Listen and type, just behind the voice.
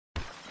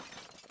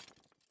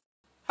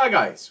Hi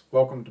guys,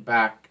 welcome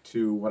back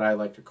to what I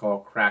like to call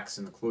Cracks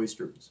in the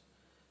Cloisters.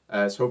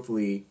 As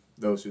hopefully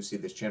those who see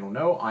this channel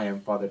know, I am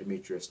Father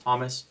Demetrius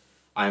Thomas.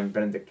 I am a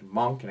Benedictine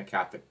monk and a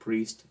Catholic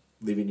priest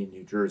living in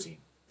New Jersey.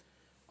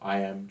 I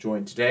am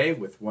joined today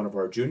with one of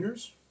our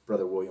juniors,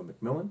 Brother William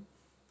McMillan.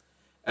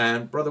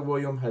 And Brother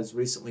William has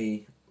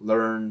recently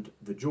learned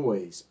the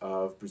joys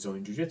of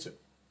Brazilian Jiu-Jitsu.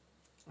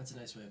 That's a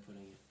nice way of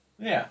putting it.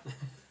 Yeah.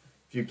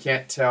 If you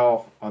can't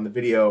tell on the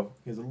video,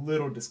 he has a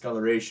little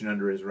discoloration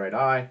under his right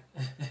eye.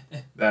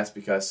 That's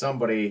because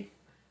somebody,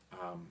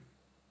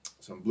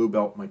 some blue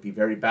belt might be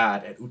very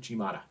bad at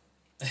Uchimata.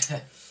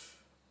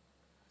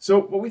 So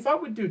what we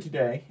thought we'd do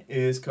today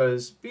is,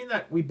 because being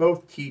that we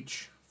both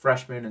teach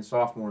freshmen and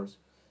sophomores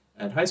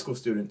and high school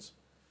students,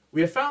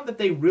 we have found that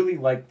they really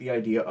like the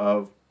idea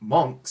of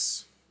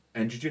monks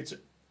and jiu-jitsu.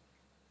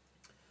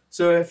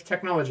 So if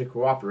technology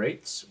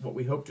cooperates, what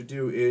we hope to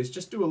do is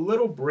just do a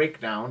little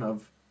breakdown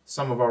of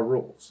some of our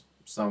rules,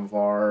 some of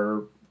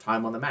our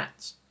time on the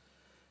mats.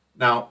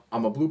 Now,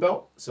 I'm a blue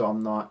belt, so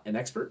I'm not an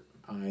expert.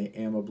 I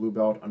am a blue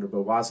belt under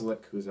Bill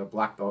Wazalik, who's a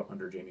black belt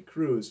under Jamie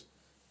Cruz.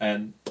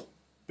 And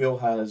Bill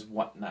has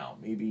what now?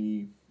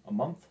 Maybe a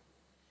month?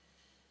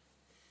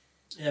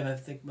 Yeah, but I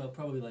think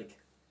probably like,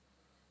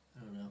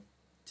 I don't know,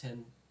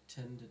 10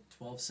 to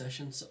 12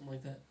 sessions, something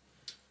like that.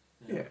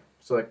 Yeah,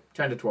 so like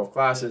 10 to 12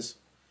 classes.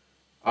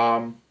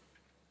 Yeah.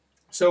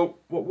 So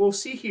what we'll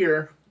see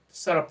here, to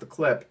set up the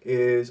clip,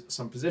 is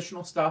some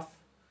positional stuff,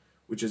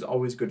 which is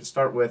always good to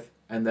start with,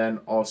 and then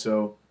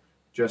also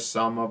just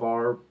some of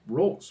our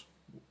rules.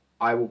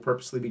 I will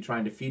purposely be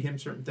trying to feed him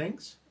certain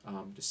things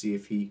to see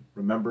if he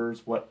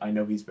remembers what I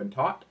know he's been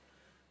taught.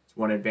 It's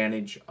one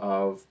advantage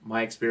of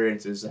my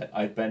experience is that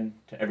I've been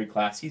to every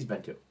class he's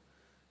been to.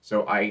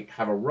 So I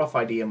have a rough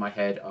idea in my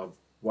head of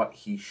what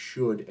he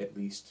should at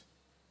least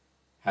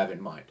have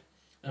in mind.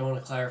 I want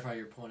to clarify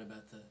your point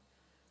about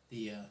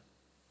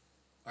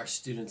our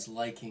students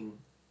liking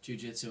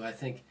jiu-jitsu. I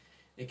think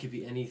it could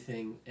be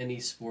anything,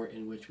 any sport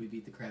in which we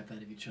beat the crap out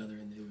of each other,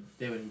 and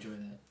they would enjoy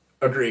that.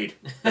 Agreed.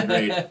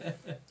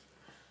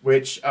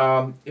 Which,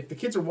 if the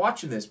kids are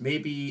watching this,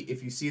 maybe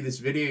if you see this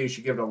video, you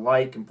should give it a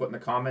like and put in the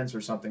comments or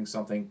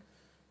something.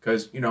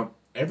 Because, you know,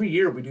 every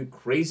year we do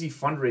crazy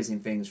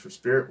fundraising things for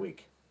Spirit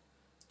Week.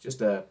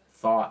 Just a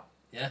thought.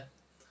 Yeah.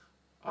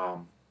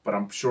 But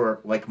I'm sure,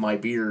 like my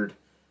beard,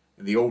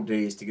 in the old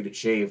days, to get it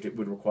shaved, it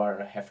would require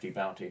a hefty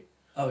bounty.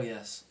 Oh,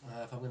 yes.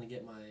 If I'm going to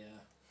get my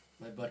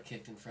butt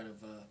kicked in front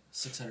of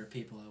 600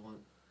 people,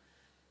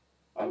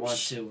 I want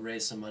to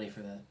raise some money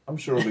for that. I'm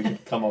sure we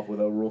could come up with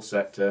a rule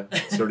set to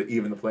sort of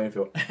even the playing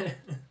field.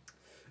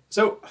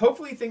 So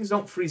hopefully things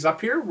don't freeze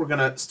up here. We're going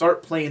to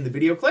start playing the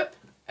video clip.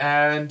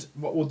 And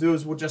what we'll do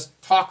is we'll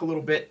just talk a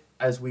little bit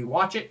as we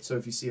watch it. So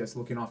if you see us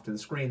looking off to the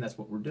screen, that's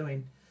what we're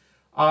doing.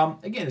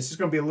 Again, it's just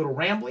going to be a little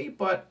rambly,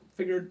 but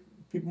figured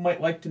people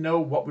might like to know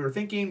what we were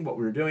thinking, what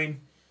we were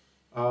doing.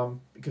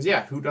 Because,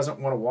 yeah, who doesn't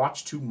want to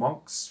watch two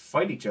monks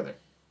fight each other?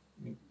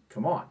 I mean,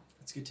 come on.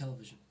 That's good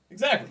television.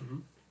 Exactly. Mm-hmm.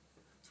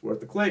 It's worth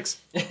the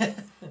clicks.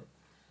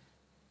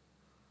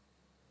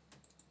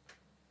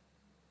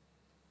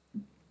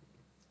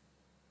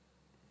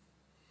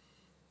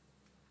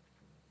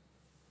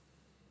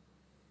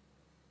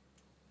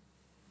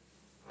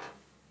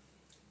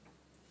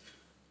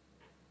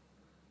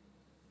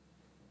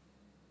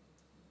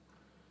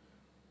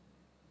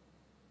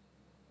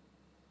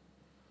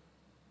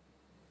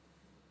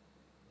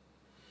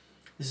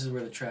 This is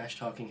where the trash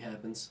talking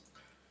happens,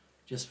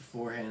 just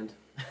beforehand.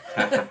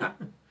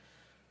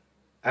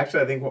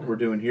 Actually, I think what we're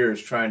doing here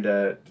is trying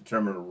to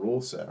determine a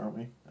rule set, aren't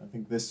we? I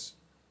think this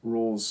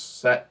rules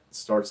set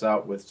starts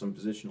out with some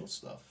positional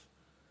stuff.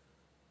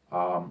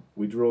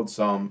 We drilled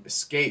some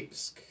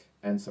escapes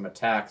and some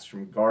attacks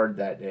from guard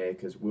that day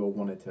because Will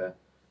wanted to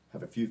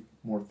have a few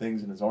more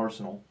things in his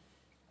arsenal.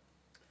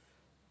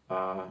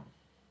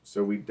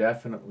 So we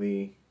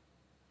definitely...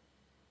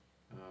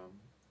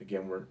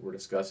 Again, we're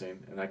discussing,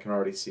 and I can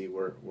already see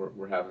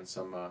we're having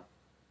some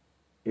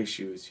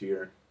issues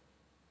here.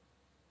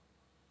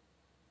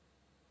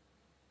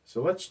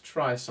 So let's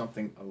try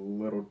something a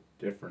little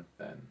different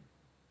then.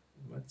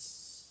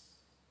 Let's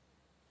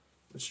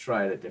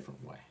try it a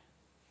different way.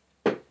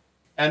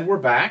 And we're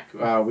back.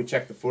 We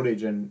checked the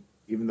footage, and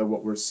even though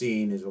what we're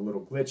seeing is a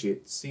little glitchy,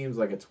 it seems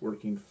like it's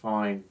working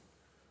fine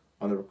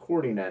on the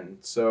recording end.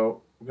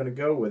 So we're going to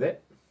go with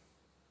it.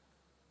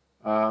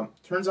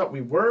 Turns out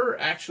we were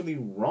actually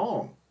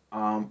wrong.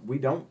 We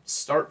don't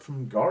start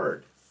from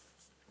guard.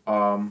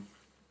 Yeah,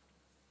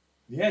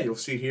 you'll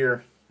see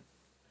here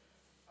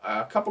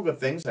a couple good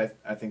things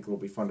I think will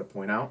be fun to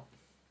point out.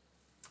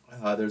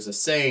 There's a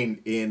saying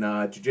in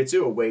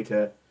Jiu-Jitsu, a way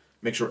to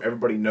make sure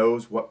everybody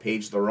knows what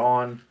page they're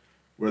on,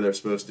 where they're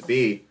supposed to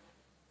be,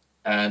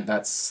 and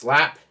that's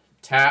slap,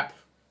 tap,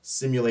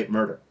 simulate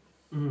murder.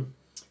 Mm-hmm.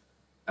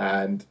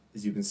 And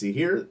as you can see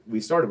here,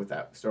 we started with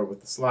that. We started with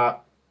the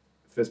slap,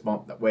 fist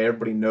bump. That way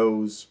everybody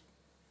knows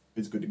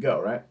it's good to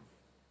go, right?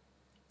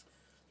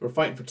 We're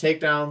fighting for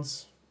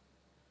takedowns.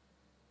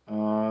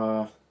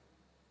 Trying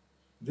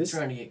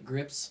to get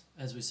grips,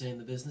 as we say in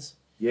the business.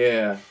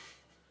 Yeah.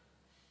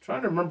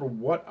 Trying to remember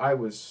what I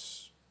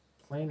was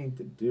planning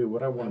to do,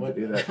 what I wanted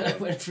to do that day. I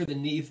went for the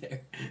knee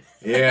there.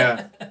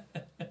 Yeah.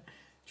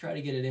 Try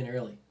to get it in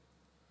early.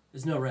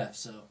 There's no ref,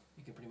 so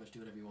you can pretty much do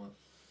whatever you want.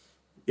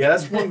 Yeah,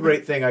 that's one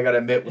great thing I got to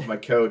admit with my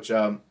coach.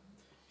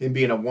 Him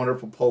being a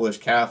wonderful Polish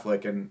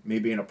Catholic and me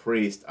being a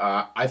priest,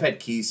 I've had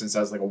keys since I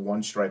was like a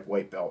one-stripe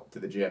white belt to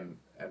the gym,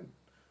 and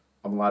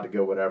I'm allowed to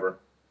go whatever.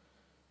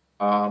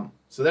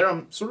 So there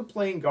I'm sort of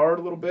playing guard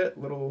a little bit,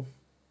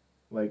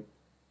 like,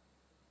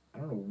 I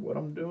don't know what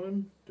I'm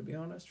doing, to be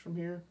honest, from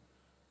here.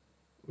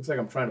 Looks like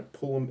I'm trying to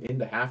pull him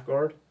into half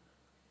guard.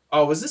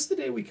 Oh, was this the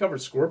day we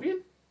covered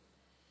Scorpion?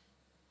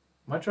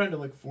 Am I trying to,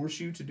 like, force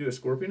you to do a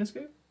Scorpion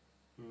escape?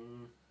 I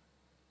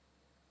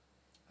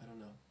don't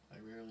know. I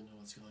rarely know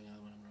what's going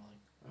on when I'm rolling.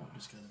 I'm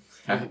just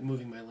kind of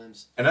moving my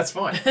limbs. And that's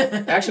fine.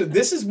 Actually,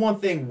 this is one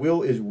thing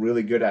Will is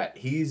really good at.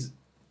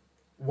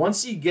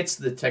 Once he gets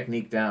the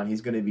technique down,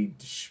 he's going to be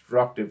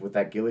destructive with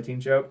that guillotine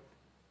choke.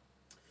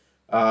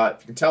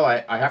 If you can tell,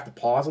 I have to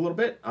pause a little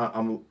bit.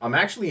 I'm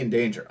actually in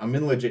danger. I'm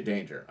in legit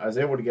danger. I was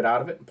able to get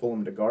out of it and pull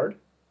him to guard.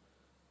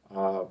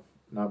 Now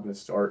I'm going to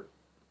start.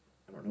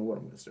 I don't know what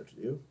I'm going to start to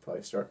do.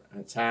 Probably start an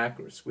attack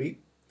or a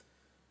sweep.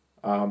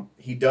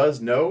 He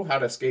does know how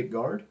to escape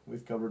guard.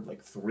 We've covered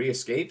like 3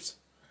 escapes.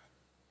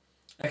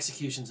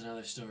 Execution's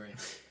another story.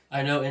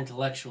 I know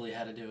intellectually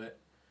how to do it.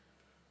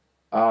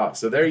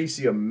 So there you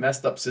see a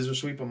messed up scissor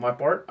sweep on my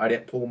part. I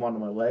didn't pull him onto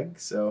my leg,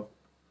 so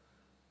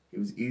he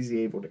was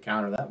easily able to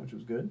counter that, which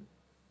was good.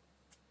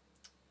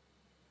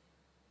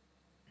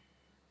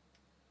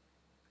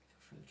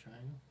 For the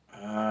triangle?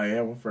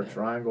 Yeah, went for a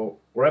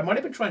triangle. Or I might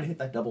have been trying to hit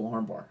that double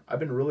armbar. I've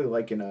been really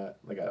liking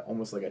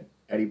almost like a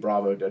Eddie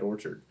Bravo Dead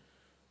Orchard.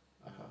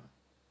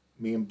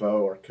 Me and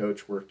Bo, our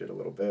coach, worked it a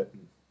little bit,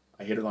 and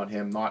I hit it on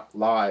him, not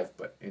live,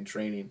 but in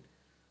training.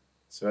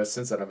 So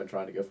since then, I've been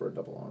trying to go for a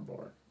double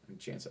armbar, any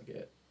chance I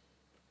get.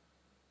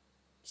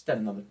 Just had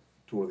another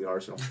tour of the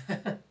arsenal.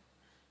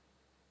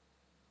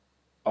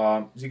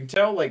 As you can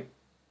tell, like,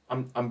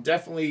 I'm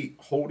definitely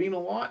holding a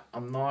lot.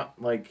 I'm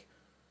not like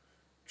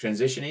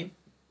transitioning.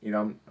 You know,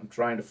 I'm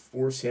trying to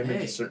force him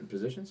into certain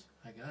positions.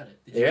 I got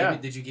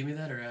it. Did you give me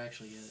that, or I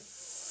actually get it?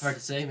 Hard to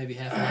say. Maybe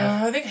half and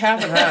half. I think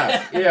half and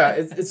half. Yeah,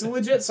 it's a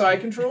legit side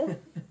control.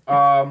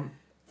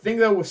 Thing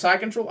though with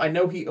side control, I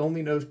know he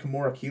only knows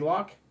Kimura key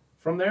lock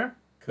from there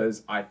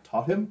because I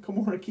taught him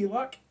Kimura key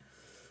lock.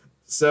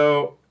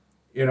 So,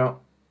 you know,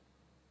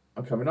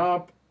 I'm coming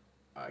up.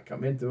 I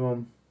come into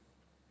him.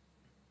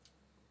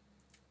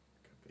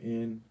 Come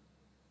in.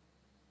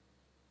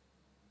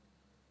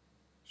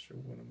 Sure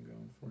what I'm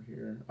going for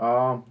here.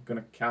 I'm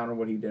gonna counter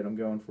what he did. I'm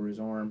going for his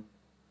arm.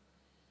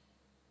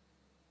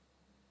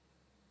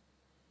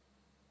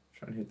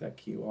 Trying to hit that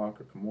key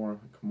lock or Kimura.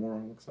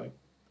 Kimura looks like.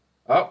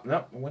 Oh,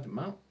 no, I went to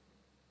mount.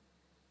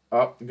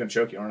 Oh, I'm going to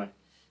choke you, aren't I?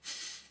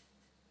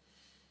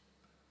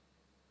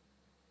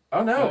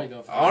 Oh,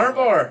 no.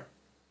 Armbar.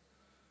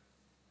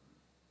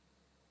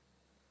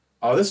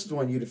 Oh, this is the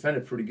one you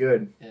defended pretty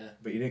good. Yeah.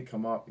 But you didn't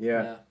come up.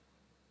 Yeah.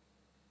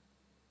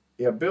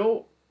 Yeah,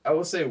 Bill, I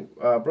will say,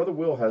 Brother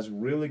Will has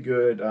really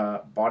good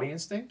body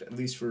instinct, at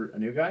least for a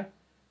new guy.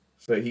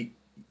 So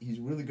he's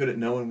really good at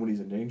knowing when he's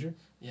in danger.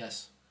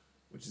 Yes.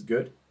 Which is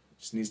good.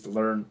 Just needs to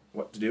learn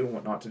what to do and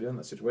what not to do in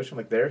that situation.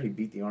 Like there, he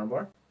beat the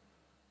armbar.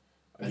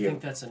 I think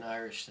that's an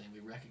Irish thing. We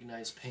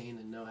recognize pain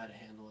and know how to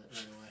handle it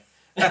right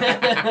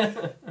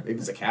away. Maybe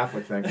it's a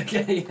Catholic thing.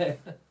 Okay, yeah.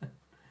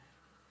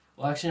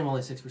 Well, actually, I'm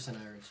only 6%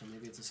 Irish, so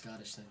maybe it's a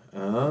Scottish thing.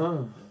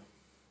 Oh. Yeah.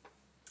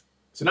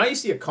 So now you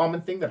see a common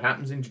thing that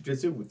happens in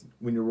jiu-jitsu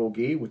when you roll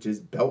gi, which is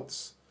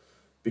belts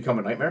become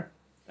a nightmare.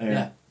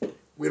 And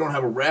we don't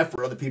have a ref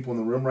or other people in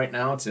the room right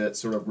now to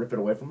sort of rip it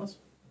away from us.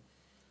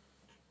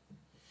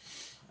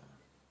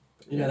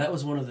 You know, that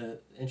was one of the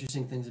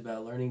interesting things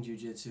about learning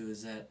jiu-jitsu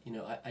is that, you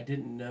know, I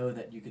didn't know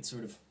that you could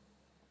sort of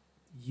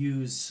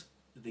use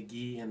the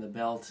gi and the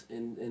belt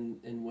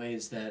in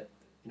ways that,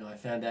 you know, I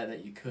found out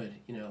that you could,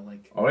 you know,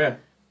 like, oh yeah,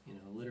 you know,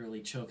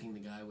 literally choking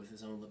the guy with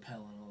his own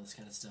lapel and all this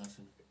kind of stuff.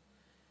 And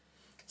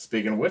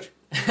speaking of which,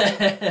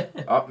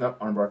 oh, no,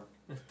 armbar.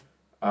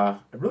 I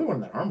really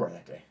wanted that armbar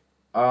that day.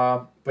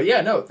 But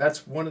yeah, no,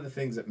 that's one of the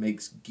things that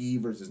makes gi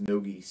versus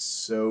no gi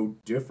so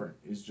different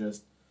is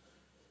just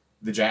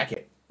the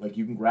jacket. Like,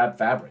 you can grab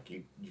fabric,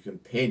 you can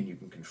pin, you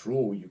can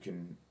control, you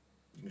can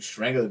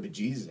strangle the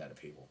bejesus out of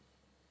people.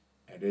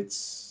 And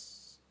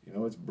it's, you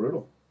know, it's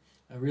brutal.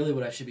 Really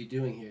what I should be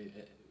doing here,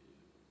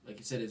 like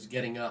you said, is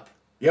getting up.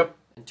 Yep.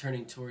 And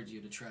turning towards you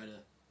to try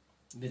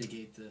to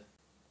mitigate the...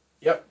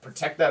 Yep,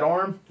 protect that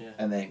arm,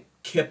 and then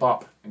kip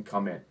up and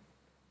come in.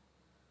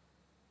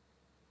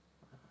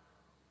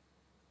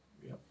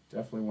 Yep,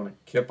 definitely want to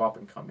kip up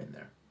and come in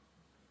there.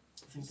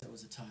 I think that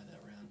was a tie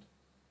that round.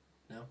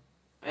 No?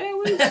 It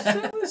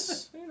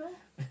was, you know,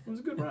 it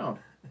was a good round.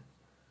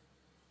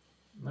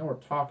 Now we're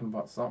talking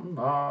about something.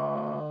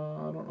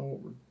 I don't know what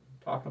we're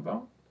talking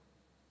about.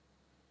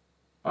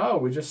 Oh,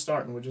 we're just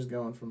starting. We're just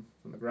going from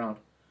the ground.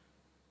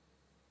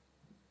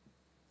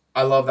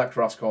 I love that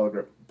cross collar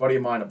grip. Buddy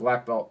of mine, a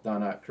black belt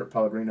down at Kurt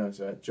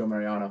Pellegrino's, Joe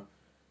Mariano,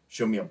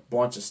 showed me a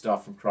bunch of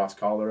stuff from cross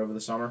collar over the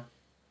summer.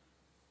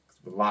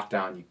 With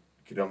lockdown, you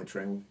could only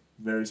train with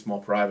very small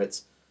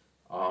privates,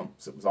 so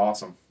it was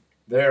awesome.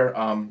 There,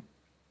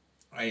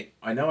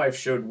 I know I've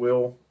showed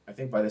Will, I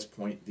think by this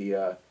point,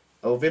 the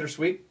elevator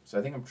sweep, so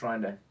I think I'm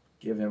trying to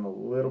give him a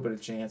little bit of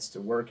chance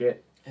to work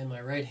it. And my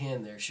right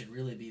hand there should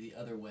really be the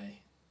other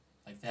way,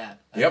 like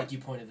that. I Yep. think you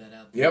pointed that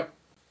out there. Yep.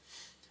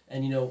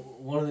 And, you know,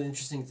 one of the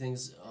interesting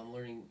things I'm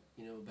learning,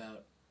 you know,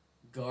 about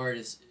guard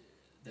is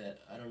that,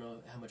 I don't know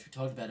how much we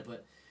talked about it,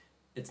 but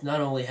it's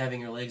not only having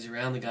your legs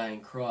around the guy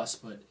and cross,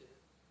 but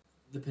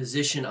the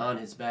position on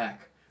his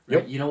back. Right?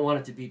 Yep. You don't want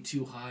it to be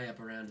too high up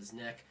around his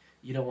neck.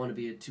 You don't want to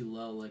be too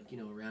low, like, you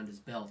know, around his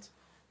belt,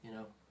 you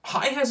know.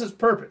 High has its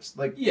purpose.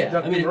 Like, Yeah,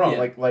 don't I get me mean, wrong.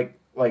 yeah.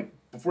 Like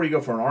before you go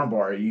for an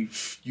armbar,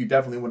 you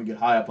definitely want to get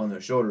high up on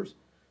those shoulders.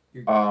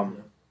 You know.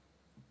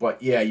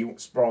 But yeah, you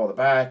sprawl the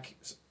back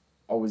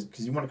always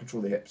because you want to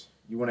control the hips.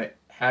 You want to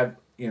have,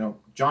 you know,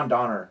 John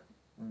Donner,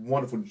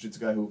 wonderful jiu-jitsu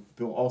guy who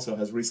Bill also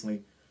has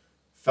recently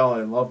fell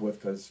in love with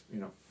because, you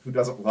know, who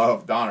doesn't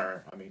love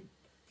Donner? I mean,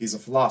 he's a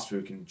philosopher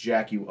who can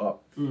jack you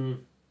up.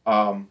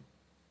 Mm-hmm.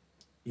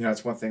 You know,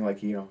 it's one thing,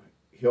 like, you know,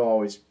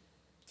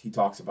 he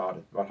talks about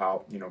it, about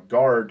how, you know,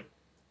 guard,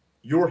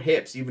 your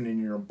hips, even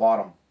in your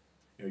bottom,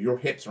 you know, your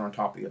hips are on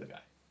top of the other guy.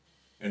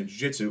 And in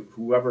jiu-jitsu,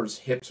 whoever's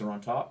hips are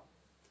on top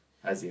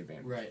has the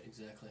advantage. Right,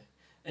 exactly.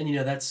 And, you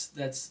know, that's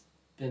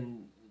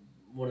been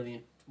one of the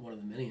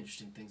many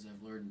interesting things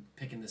I've learned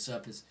picking this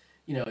up is,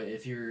 you know,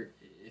 if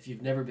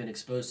you've never been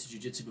exposed to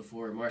jiu-jitsu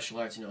before or martial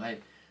arts, you know,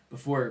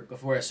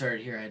 before I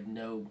started here, I had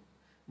no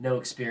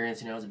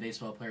experience. You know, I was a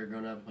baseball player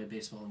growing up. I played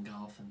baseball and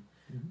golf and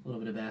a little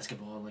bit of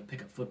basketball and like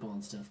pick up football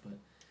and stuff, but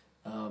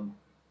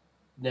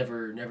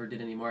never did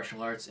any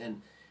martial arts.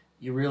 And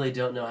you really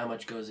don't know how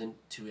much goes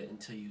into it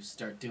until you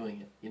start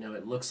doing it. You know,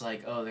 it looks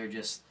like, oh, they're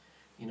just,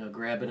 you know,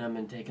 grabbing them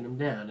and taking them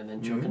down and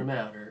then choking them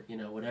out or, you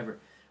know, whatever.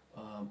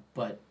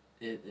 But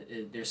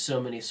there's so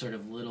many sort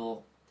of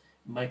little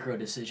micro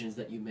decisions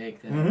that you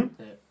make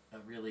that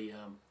really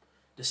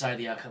decide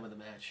the outcome of the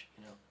match,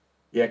 you know.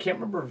 Yeah, I can't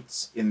remember if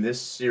it's in this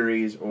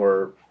series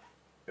or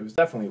it was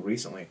definitely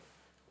recently.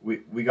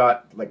 We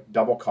got like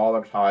double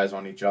collar ties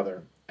on each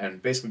other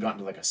and basically got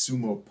into like a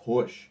sumo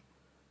push.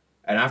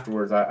 And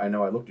afterwards, I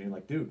know I looked at you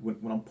like, dude,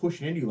 when I'm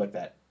pushing into you like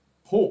that,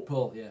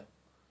 pull, yeah.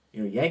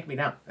 You know, yank me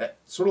down.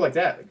 Sort of like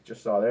that, like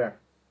just saw there.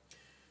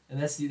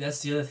 And that's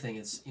the other thing.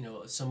 It's, you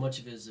know, so much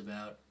of it is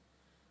about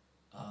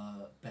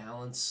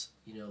balance,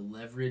 you know,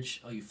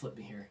 leverage. Oh, you flipped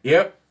me here.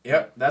 Yep.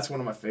 That's one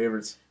of my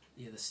favorites.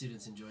 Yeah, the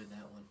students enjoyed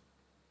that one.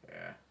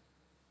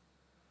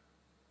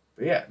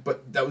 Yeah.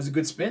 But that was a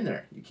good spin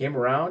there. You came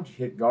around, you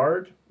hit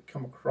guard, you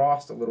come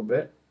across a little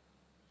bit.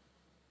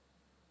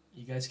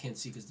 You guys can't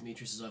see because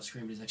Demetrius is off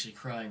screen, but he's actually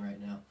crying right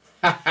now.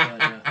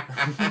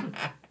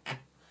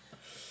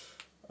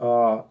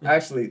 But,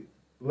 actually,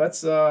 let's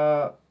see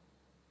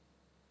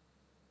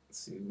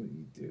what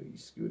you do. You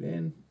scoot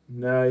in.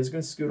 No, he's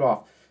going to scoot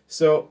off.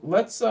 So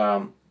let's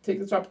take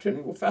this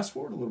opportunity. We'll fast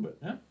forward a little bit.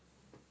 Yeah.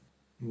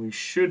 We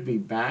should be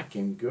back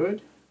and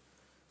good.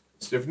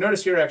 So if you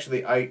notice here,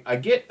 actually, I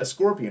get a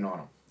scorpion on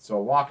him.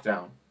 So a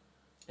lockdown.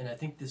 And I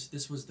think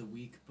this was the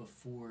week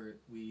before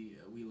we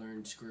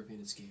learned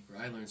Scorpion Escape, or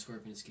I learned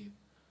Scorpion Escape.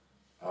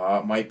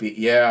 Might be,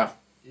 yeah.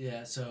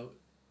 Yeah, so,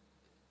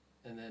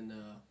 and then,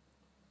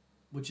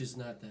 which is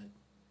not that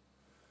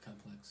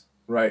complex.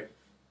 Right.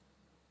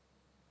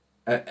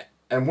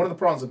 And one of the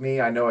problems with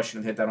me, I know I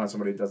shouldn't hit that on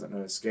somebody who doesn't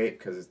know Escape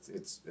because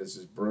it's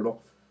just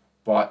brutal,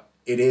 but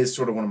it is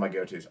sort of one of my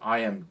go-tos. I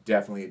am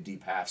definitely a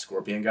deep half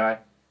Scorpion guy.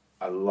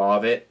 I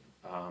love it.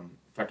 In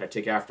fact, I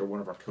take after one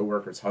of our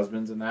coworkers'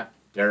 husbands in that.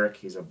 Derek,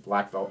 he's a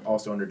black belt,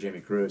 also under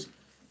Jamie Cruz.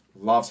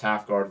 Loves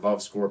half guard,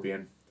 loves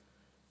Scorpion,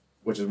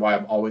 which is why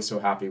I'm always so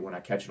happy when I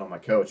catch it on my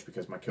coach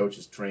because my coach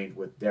has trained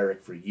with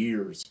Derek for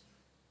years,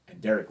 and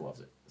Derek loves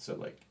it. So,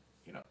 like,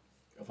 you know,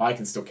 if I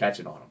can still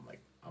catch it on him, like,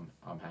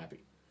 I'm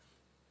happy.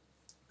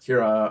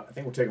 Here, I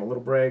think we'll take a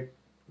little break.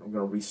 We're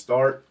going to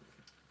restart.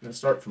 I'm going to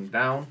start from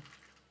down.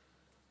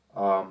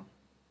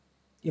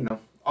 You know,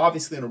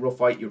 obviously in a real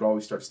fight, you'd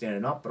always start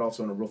standing up, but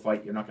also in a real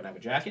fight, you're not going to have a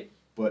jacket.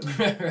 But,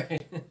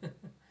 Right.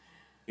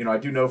 you know, I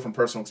do know from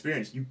personal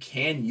experience, you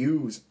can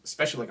use,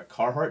 especially like a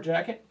Carhartt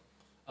jacket.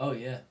 Oh,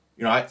 yeah.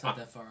 You know, It's not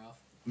that far off.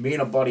 Me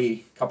and a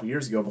buddy a couple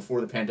years ago, before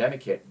the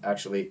pandemic hit,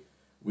 actually,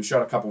 we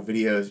shot a couple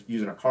videos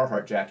using a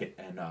Carhartt jacket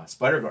and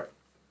spider guard.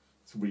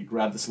 So where you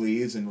grab the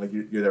sleeves and like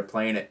you're there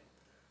playing it.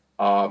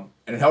 And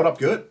it held up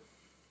good.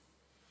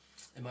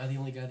 Am I the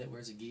only guy that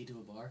wears a gi to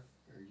a bar?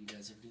 Or do you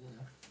guys ever do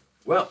that?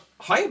 Well,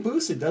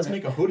 Hayabusa does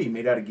make a hoodie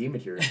made out of gi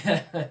material.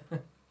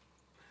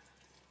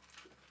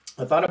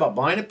 I thought about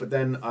buying it, but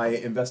then I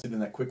invested in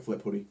that quick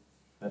flip hoodie.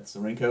 That's the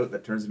raincoat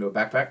that turns into a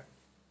backpack.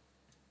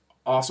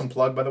 Awesome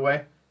plug, by the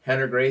way.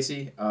 Henry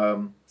Gracie,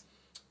 who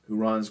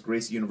runs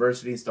Gracie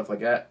University and stuff like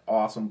that.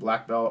 Awesome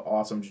black belt,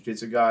 awesome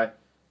jiu-jitsu guy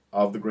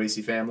of the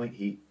Gracie family.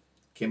 He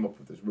came up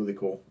with this really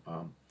cool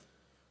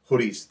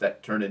hoodies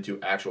that turned into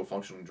actual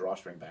functional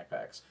drawstring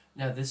backpacks.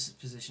 Now, this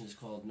position is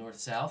called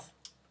north-south.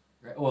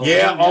 Right? Well,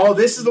 yeah. Oh,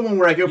 this is the one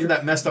where I go for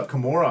that messed up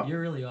Kimura.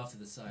 You're really off to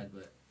the side,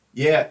 but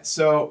yeah.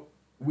 So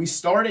we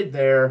started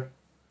there.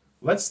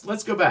 Let's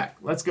go back.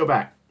 Let's go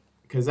back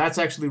because that's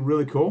actually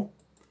really cool.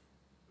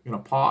 I'm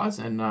gonna pause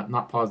and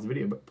not pause the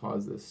video, but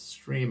pause the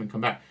stream and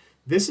come back.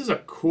 This is a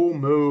cool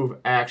move,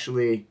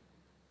 actually.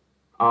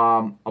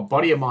 A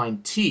buddy of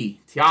mine,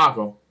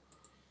 Tiago,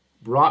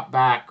 brought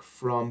back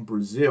from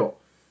Brazil.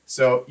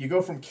 So you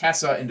go from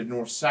Kessa into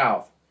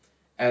north-south,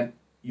 and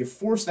you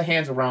force the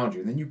hands around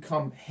you, and then you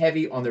come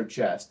heavy on their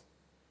chest.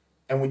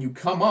 And when you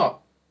come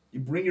up,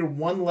 you bring your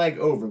one leg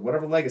over,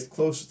 whatever leg is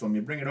closest to them,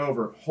 you bring it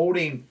over,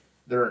 holding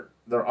their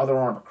other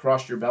arm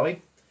across your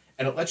belly,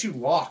 and it lets you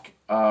lock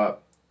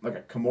like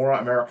a Kimura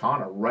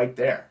Americana right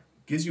there.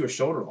 Gives you a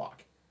shoulder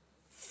lock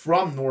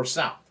from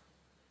north-south.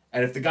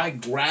 And if the guy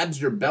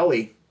grabs your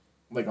belly,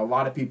 like a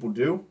lot of people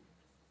do,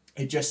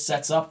 it just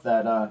sets up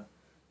that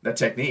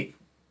technique.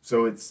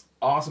 So it's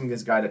awesome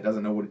against a guy that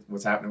doesn't know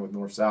what's happening with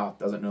north-south,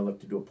 doesn't know like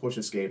to do a push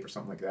escape or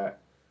something like that.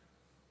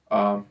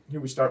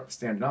 Here we start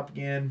standing up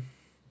again.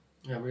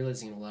 Yeah, I'm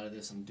realizing in a lot of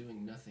this I'm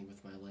doing nothing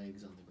with my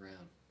legs on the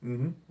ground.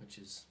 Mm-hmm. Which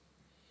is...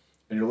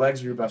 And your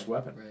legs are your best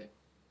weapon. Right.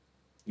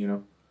 You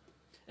know?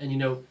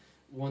 And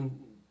one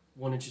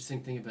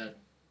interesting thing about...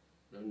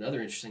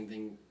 Another interesting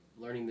thing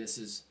learning this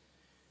is,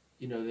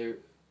 there,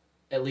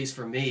 at least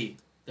for me,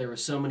 there were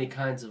so many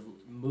kinds of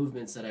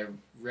movements that I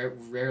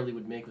rarely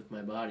would make with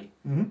my body.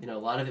 Mm-hmm. A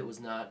lot of it was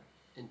not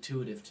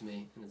intuitive to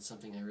me, and it's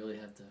something I really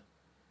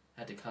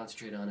had to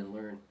concentrate on and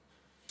learn.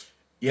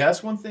 Yeah,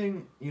 that's one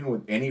thing,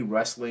 with any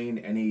wrestling,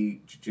 any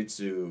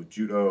jiu-jitsu,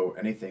 judo,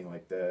 anything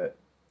like that,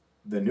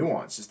 the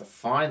nuance, just the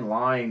fine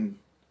line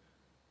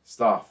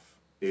stuff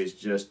is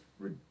just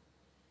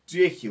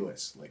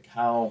ridiculous. Like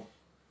how,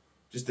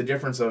 just the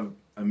difference of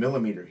a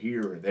millimeter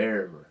here or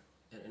there. Or,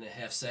 in a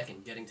half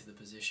second, getting to the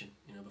position,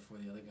 before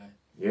the other guy.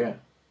 Yeah.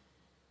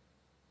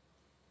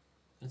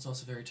 It's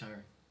also very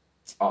tiring.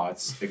 Oh,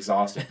 it's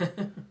exhausting.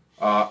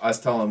 I was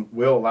telling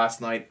Will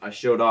last night, I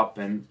showed up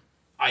and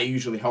I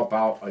usually help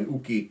out a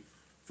uki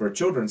for a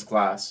children's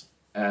class.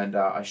 And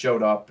I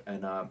showed up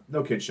and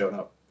no kid showed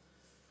up.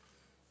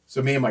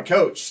 So me and my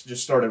coach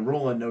just started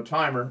rolling, no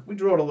timer. We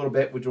drilled a little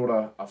bit. We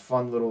drilled a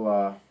fun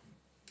little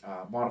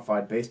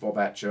modified baseball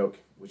bat choke,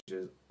 which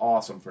is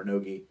awesome for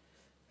no-gi.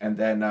 And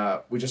then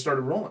we just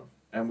started rolling.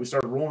 And we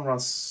started rolling around,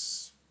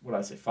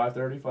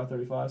 5:30,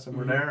 5:35,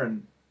 somewhere in there.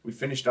 And we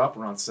finished up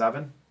around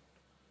 7.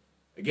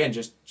 Again,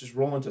 just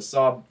rolling to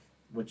sub,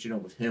 which,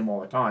 with him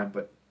all the time.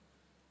 But,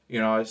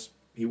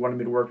 he wanted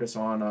me to work us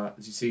on,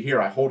 as you see here,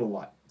 I hold a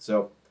lot.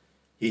 So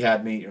he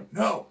had me,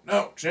 no,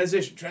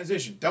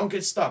 transition. Don't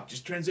get stuck.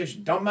 Just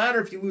transition. Don't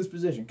matter if you lose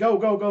position. Go,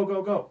 go, go,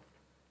 go, go.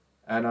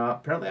 And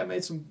apparently I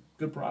made some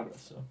good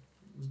progress. So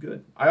it was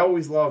good. I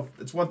always love,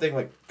 it's one thing,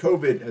 like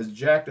COVID has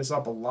jacked us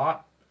up a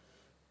lot,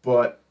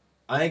 but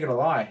I ain't gonna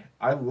lie,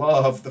 I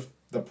love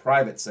the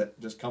privates that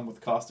just come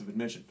with cost of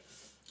admission.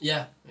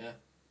 Yeah.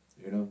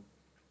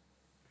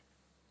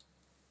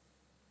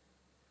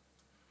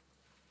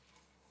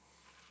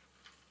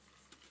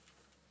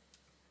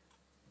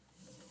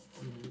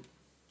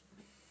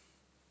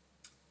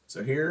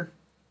 So here,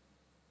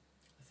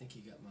 I think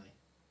you got my...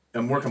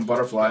 I'm working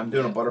butterfly. I'm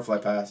doing a butterfly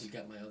pass. You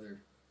got my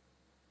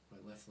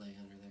left leg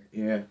under there.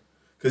 Yeah,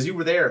 because you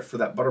were there for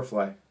that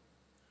butterfly.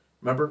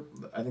 Remember?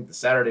 I think the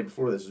Saturday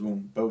before this is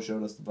when Bo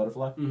showed us the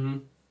butterfly. Mm-hmm.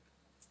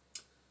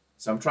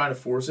 So I'm trying to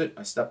force it.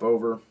 I step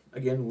over.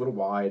 Again, a little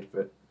wide,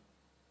 but,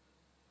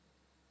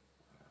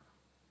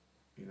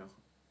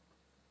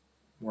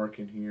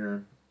 working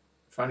here.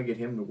 Trying to get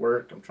him to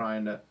work. I'm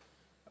trying to...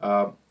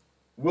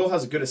 Will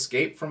has a good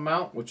escape from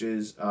mount, which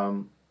is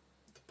the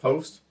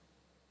post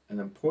and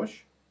then push.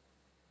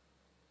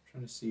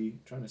 Trying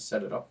to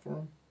set it up for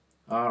him.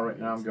 Right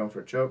now I'm going for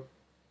a choke.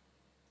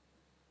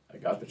 I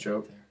got the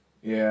choke.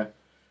 Yeah.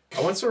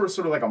 I went sort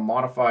of like a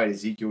modified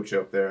Ezekiel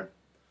choke there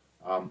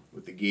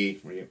with the gi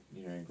where you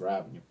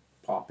grab and you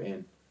pop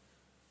in.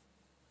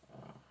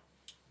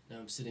 Now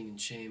I'm sitting in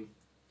shame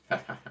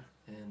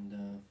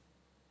and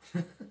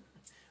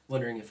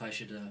wondering if I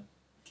should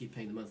keep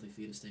paying the monthly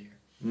fee to stay here.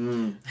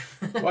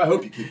 Well, I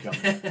hope you keep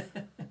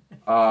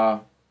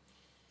coming.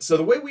 So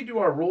the way we do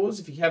our rules,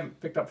 if you haven't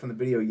picked up from the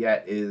video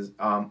yet, is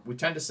we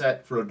tend to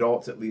set, for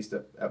adults at least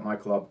at my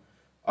club,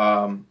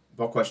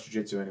 Quest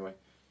Jiu-Jitsu anyway,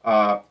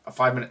 a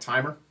 5-minute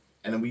timer,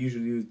 and then we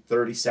usually do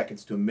 30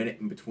 seconds to a minute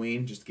in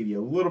between, just to give you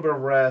a little bit of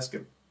rest,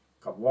 get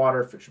a cup of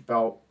water, fix your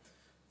belt,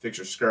 fix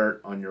your skirt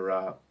on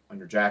your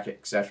jacket,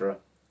 etc.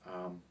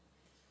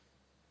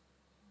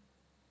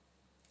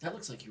 That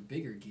looks like your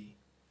bigger gi.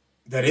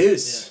 That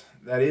is. Yeah.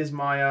 That is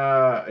my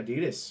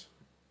Adidas.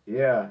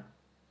 Yeah.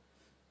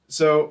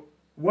 So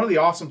one of the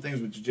awesome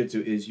things with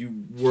jiu-jitsu is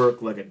you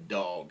work like a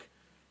dog.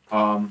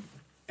 And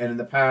in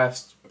the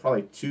past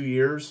probably 2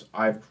 years,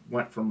 I've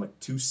went from like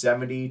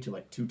 270 to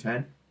like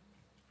 210.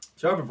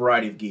 So I have a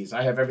variety of gis.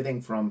 I have everything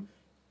from,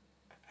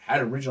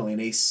 had originally an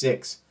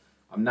A6.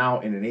 I'm now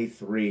in an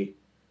A3.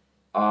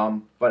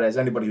 But as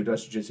anybody who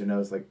does jiu-jitsu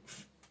knows, like,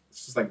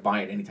 it's just like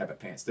buying any type of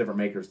pants. Different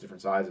makers,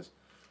 different sizes.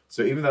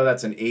 So even though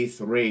that's an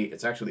A3,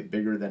 it's actually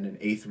bigger than an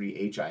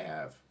A3H I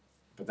have.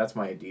 But that's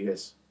my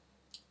Adidas.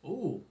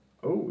 Ooh.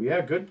 Oh,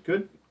 yeah,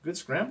 good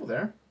scramble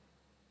there.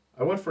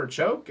 I went for a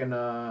choke and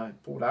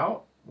pulled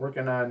out.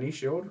 Working knee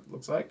shield,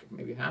 looks like.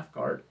 Maybe half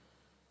guard.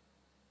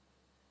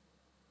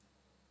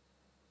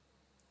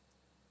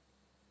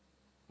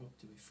 Oh,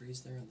 did we freeze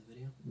there on the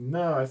video?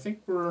 No, I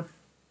think we're...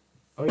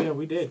 Oh, yeah,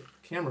 we did.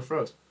 Camera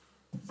froze.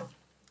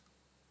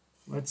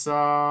 Let's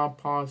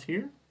pause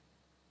here.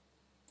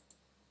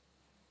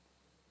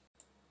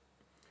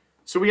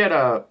 So we had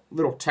a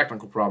little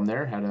technical problem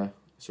there. Had to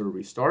sort of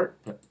restart,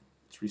 but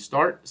let's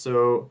restart.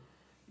 So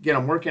again,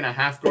 I'm working a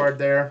half guard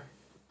there.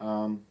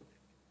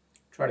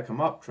 Try to come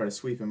up, try to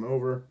sweep him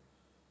over.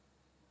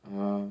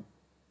 But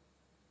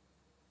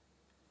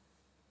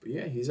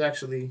yeah, he's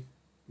actually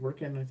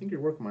working. I think you're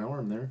working my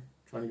arm there,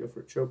 trying to go for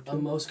a choke too.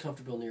 I'm most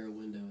comfortable near a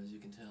window, as you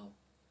can tell.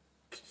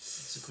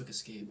 It's a quick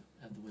escape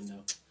at the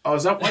window. Oh,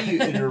 is that why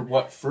you, in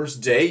your,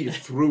 first day, you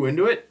threw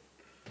into it?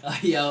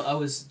 Yeah, I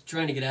was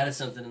trying to get out of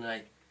something, and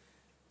I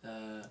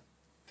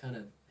kind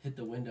of hit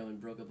the window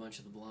and broke a bunch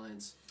of the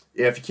blinds.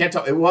 Yeah, if you can't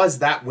tell, it was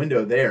that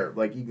window there.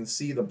 Like, you can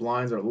see the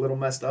blinds are a little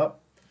messed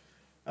up.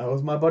 That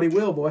was my buddy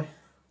Will, boy.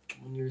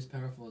 When you're as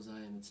powerful as I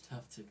am, it's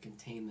tough to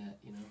contain that,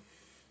 you know.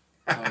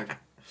 It's hard.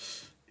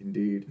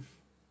 Indeed.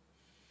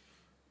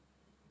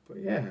 But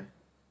yeah.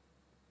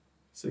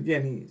 So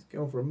again, he's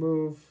going for a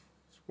move.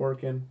 He's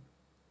working.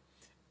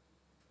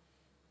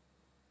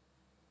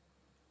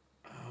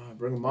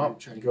 Bring him up.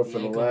 Try to go get for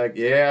the the ankle. leg.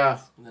 Yeah.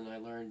 And then I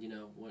learned, you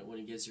know, when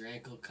he gets your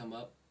ankle, come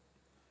up,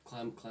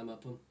 climb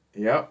up him.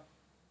 Yep.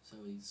 So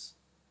he's...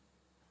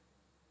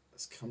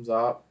 This comes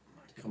up.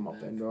 Come up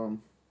back. into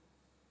him.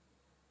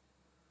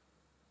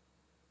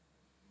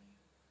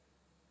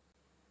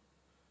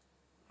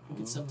 You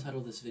can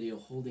subtitle this video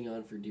 "Holding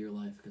On for Dear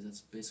Life" because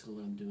that's basically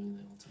what I'm doing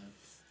the whole time.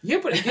 Yeah,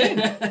 but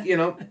again, you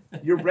know,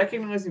 you're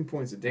recognizing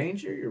points of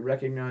danger. You're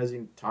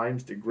recognizing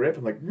times to grip.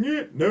 And like,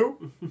 no.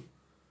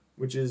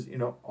 Which is, you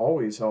know,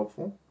 always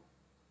helpful.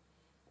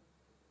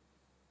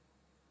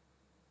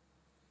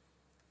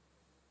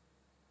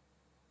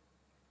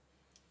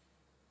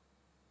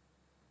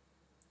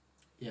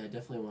 Yeah, I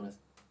definitely want to.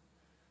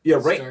 Yeah,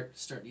 right.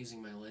 Start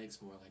using my legs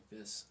more like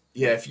this.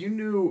 Yeah, if you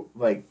knew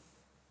like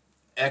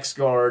X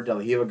guard, De La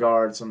Riva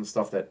guard, some of the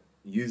stuff that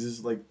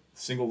uses like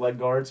single leg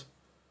guards,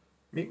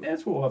 I mean,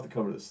 that's what we'll have to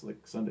cover this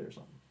like Sunday or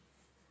something.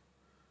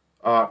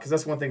 Because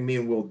that's one thing me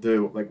and Will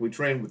do. Like we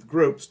train with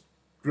group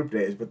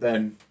days, but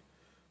then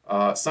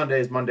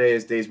Sundays,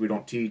 Mondays, days we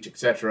don't teach,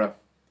 etc.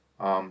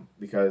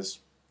 Because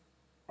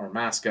our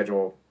mass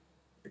schedule,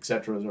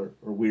 etc.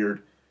 are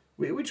weird.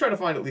 We try to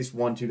find at least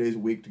 1-2 days a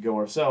week to go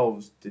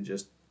ourselves to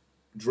just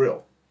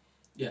drill.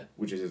 Yeah.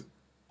 Which is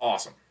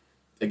awesome.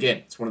 Again,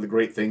 it's one of the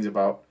great things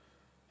about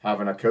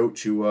having a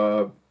coach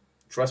who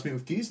trusts me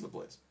with keys to the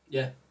place.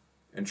 Yeah.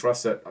 And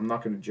trusts that I'm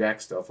not going to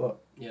jack stuff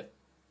up. Yeah.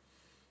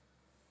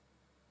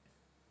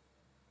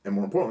 And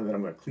more importantly, that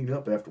I'm going to clean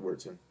up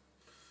afterwards and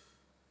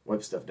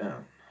wipe stuff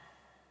down.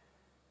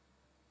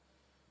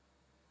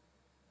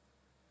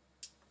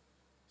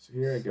 So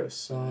here I go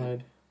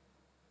side.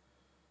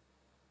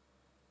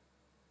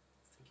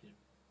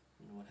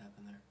 What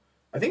happened there?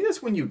 I think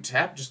that's when you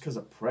tap just because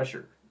of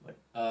pressure. Like,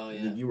 oh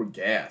yeah, you were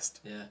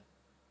gassed. Yeah.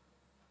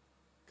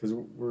 Because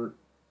we're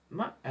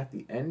not at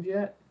the end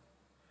yet.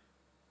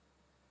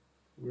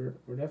 We're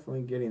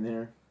definitely getting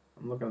there.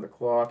 I'm looking at the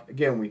clock.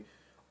 Again, we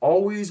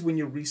always, when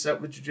you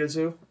reset with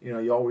jiu-jitsu, you know,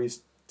 you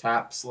always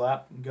tap,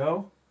 slap, and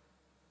go.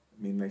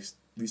 I mean, at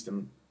least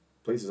in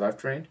places I've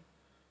trained.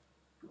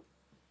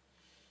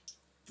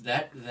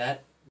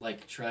 That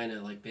like trying to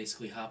like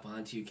basically hop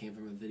onto you came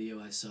from a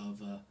video I saw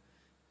of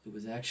it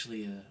was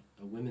actually a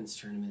women's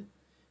tournament,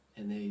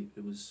 and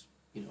it was,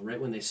 you know,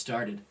 right when they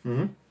started,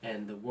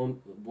 and the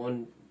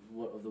one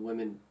of the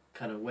women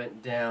kind of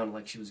went down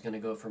like she was going to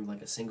go from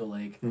like a single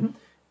leg,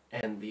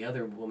 and the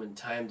other woman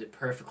timed it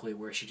perfectly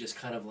where she just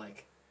kind of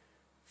like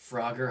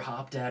Frogger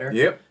hopped at her.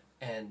 Yep.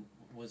 And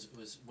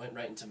went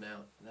right into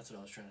mount. And that's what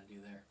I was trying to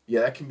do there.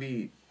 Yeah, that can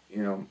be,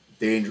 you know,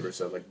 dangerous.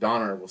 So like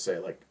Donner will say,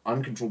 like,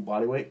 uncontrolled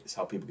body weight is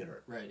how people get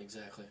hurt. Right,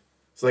 exactly.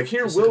 So like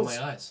here, just Will's... look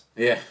at my eyes.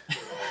 Yeah,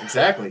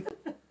 exactly.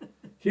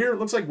 Here, it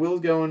looks like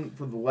Will's going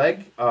for the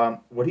leg.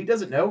 What he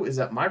doesn't know is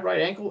that my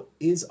right ankle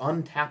is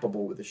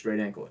untappable with a straight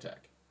ankle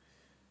attack.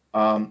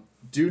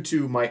 Due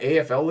to my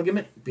AFL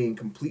ligament being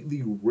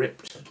completely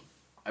ripped,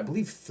 I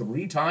believe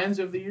 3 times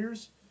over the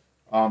years.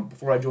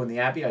 Before I joined the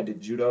Abbey, I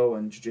did judo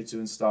and jiu-jitsu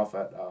and stuff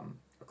at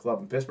a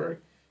club in Pittsburgh,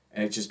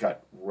 and it just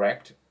got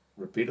wrecked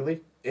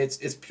repeatedly.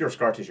 It's pure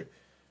scar tissue.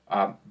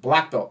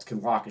 Black belts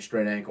can lock a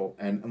straight ankle,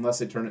 and unless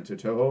they turn it to a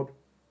toe hold,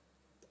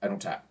 I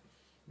don't tap.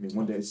 I mean,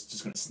 one day it's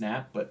just going to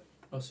snap, but...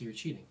 Oh, so you're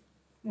cheating.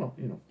 Well,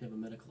 you know. You have a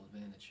medical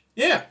advantage.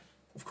 Yeah,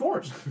 of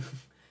course.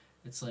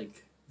 It's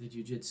like the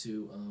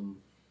jiu-jitsu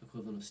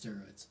equivalent of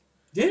steroids.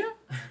 Yeah.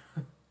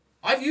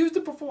 I've used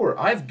it before.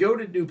 I've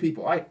goaded new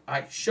people. I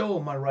show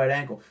them my right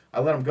ankle.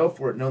 I let them go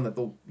for it knowing that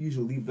they'll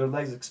usually leave their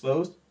legs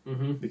exposed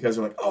because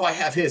they're like, oh, I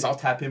have his. I'll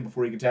tap him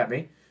before he can tap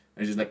me.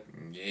 And it's just like,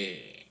 yeah.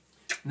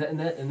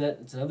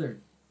 That's another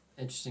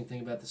interesting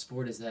thing about the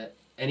sport is that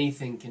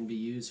anything can be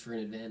used for an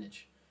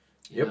advantage.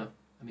 You know?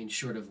 I mean,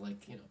 short of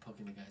like,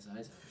 poking the guy's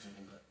eyes out or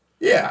something, but.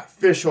 Yeah,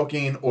 fish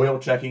hooking, oil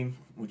checking,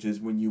 which is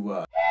when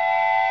you,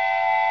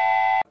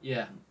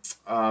 Yeah.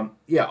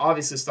 Yeah,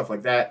 obviously stuff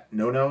like that,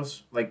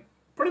 no-nos. Like,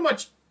 pretty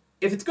much,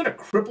 if it's going to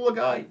cripple a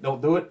guy,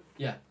 don't do it.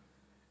 Yeah.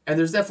 And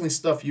there's definitely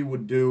stuff you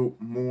would do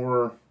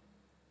more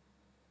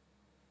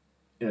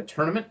in a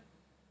tournament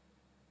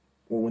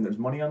or when there's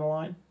money on the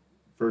line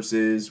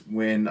versus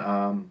when,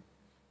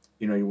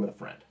 you're with a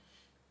friend.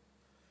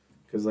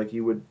 Because, like,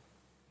 you would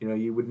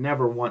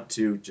never want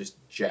to just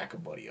jack a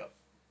buddy up.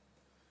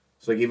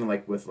 So, like, even,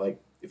 like, with, like,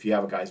 if you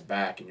have a guy's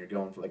back and you're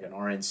going for, like, an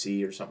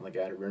RNC or something like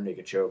that, or rear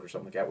naked choke or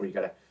something like that, where you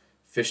got to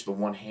fish the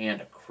one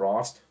hand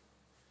across,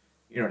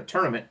 in a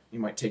tournament, you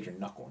might take your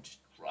knuckle and just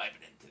drive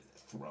it into the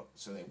throat.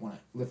 So they want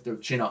to lift their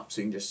chin up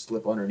so you can just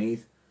slip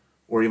underneath.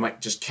 Or you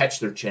might just catch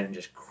their chin and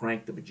just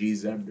crank the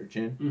bejesus out of their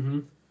chin. Mm-hmm.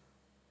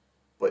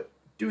 But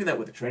doing that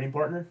with a training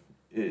partner,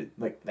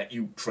 like that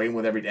you train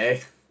with every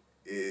day,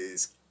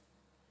 is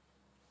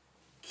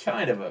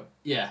kind of a...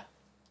 Yeah.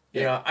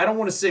 I don't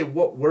want to say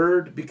what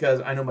word because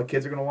I know my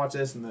kids are going to watch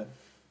this and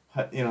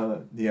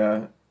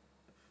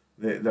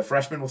the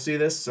freshmen will see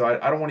this, so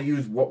I don't want to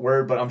use what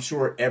word, but I'm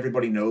sure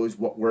everybody knows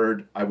what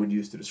word I would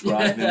use to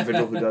describe an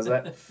individual who does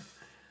that.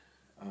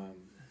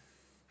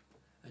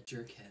 A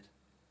jerkhead.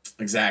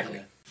 Exactly.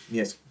 Yeah.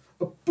 Yes.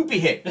 A poopy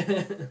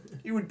hit.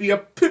 You would be a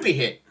poopy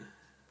hit.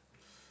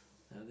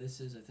 Now this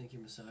is, I think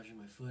you're massaging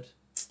my foot.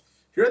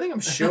 Here I think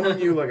I'm showing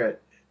you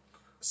like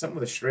something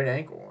with a straight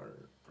ankle,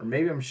 or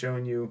maybe I'm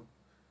showing you...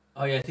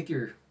 Oh yeah, I think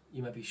you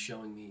might be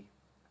showing me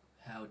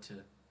how to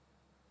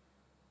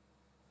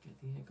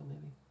get the ankle,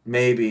 maybe.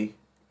 Maybe,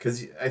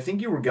 because I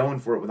think you were going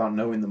for it without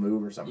knowing the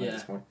move or something at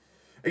this point.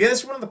 Again,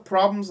 this is one of the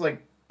problems.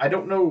 Like, I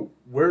don't know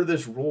where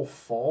this roll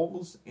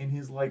falls in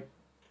his like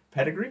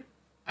pedigree.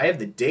 I have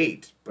the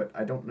date, but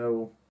I don't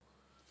know.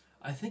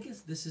 I think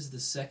this is the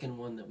second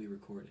one that we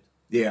recorded.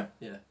 Yeah.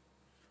 Yeah.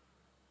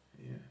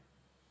 Yeah.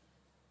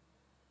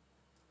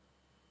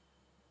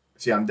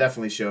 See, I'm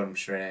definitely showing him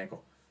straight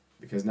ankle.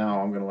 Because now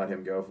I'm going to let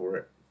him go for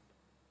it.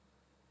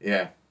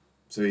 Yeah.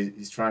 So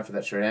he's trying for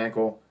that straight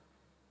ankle.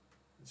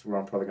 That's where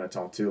I'm probably going to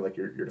tell him too. Like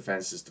your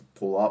defense is to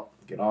pull up,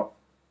 get up.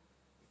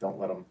 Don't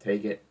let him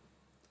take it.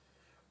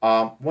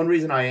 One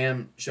reason I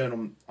am showing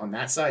him on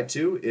that side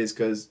too is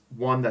because,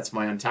 one, that's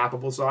my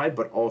untappable side.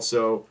 But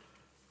also,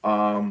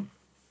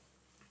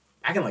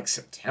 back in like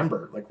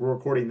September, like we're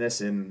recording this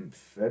in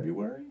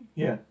February?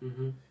 Yeah.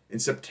 Mm-hmm. In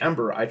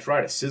September, I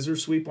tried a scissor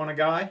sweep on a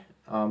guy,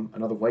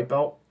 another white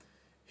belt.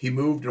 He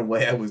moved in a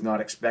way I was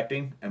not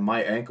expecting, and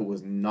my ankle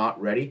was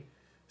not ready.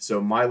 So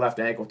my left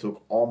ankle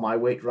took all my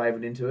weight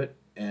driving into it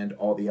and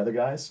all the other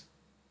guys.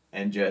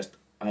 And just,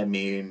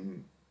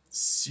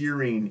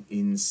 searing,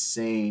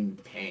 insane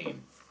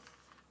pain.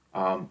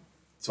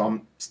 So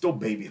I'm still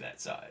baby that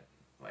side.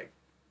 Like,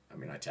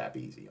 I tap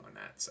easy on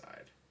that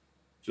side.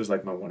 Just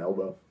like my one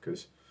elbow,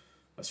 because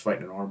I was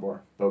fighting an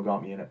armbar. Bo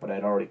got me in it, but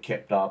I'd already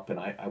kicked up, and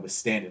I was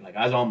standing. Like,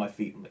 I was on my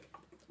feet. I'm like,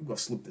 I'm going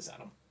to slip this at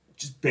him.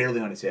 Just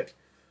barely on his hips.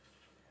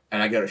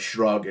 And I got a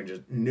shrug and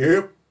just,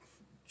 nope.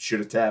 Should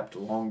have tapped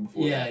long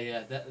before.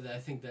 Yeah. I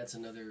think that's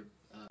another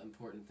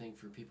important thing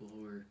for people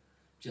who are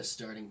just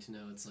starting to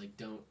know. It's like,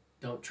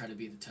 don't try to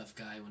be the tough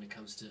guy when it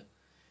comes to,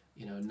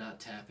 not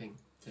tapping,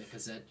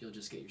 because that you'll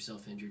just get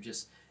yourself injured.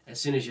 Just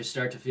as soon as you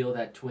start to feel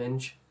that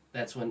twinge,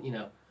 that's when,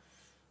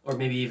 or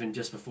maybe even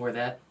just before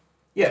that.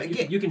 Yeah,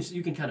 again, you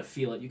can kind of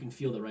feel it. You can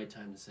feel the right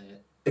time to say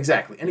it.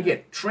 Exactly. And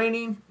again,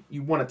 training,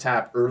 you want to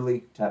tap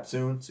early, tap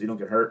soon, so you don't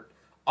get hurt.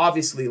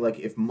 Obviously, like,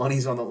 if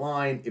money's on the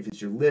line, if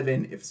it's your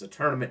living, if it's a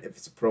tournament, if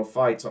it's a pro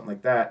fight, something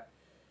like that,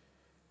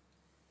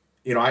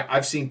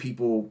 I've seen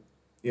people,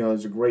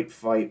 there's a great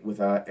fight with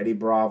Eddie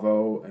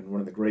Bravo and one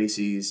of the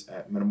Gracies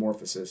at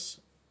Metamorphosis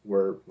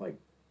where, like,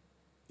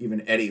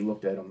 even Eddie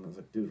looked at him and was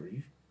like, dude, are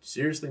you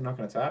seriously not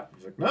going to tap?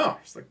 He's like, no,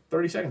 it's like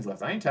 30 seconds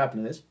left. I ain't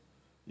tapping to this.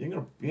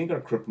 You ain't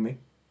gonna cripple me.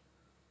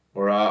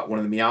 Or one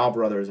of the Meow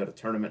brothers at a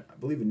tournament, I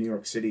believe in New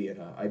York City at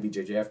a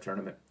IBJJF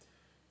tournament.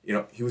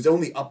 He was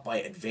only up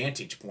by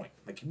advantage point.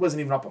 Like, he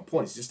wasn't even up on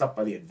points, just up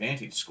by the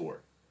advantage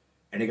score.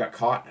 And he got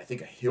caught, I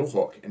think, a heel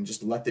hook, and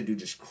just let the dude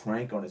just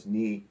crank on his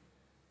knee.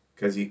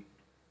 Because he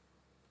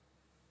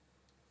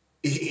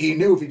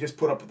knew if he just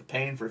put up with the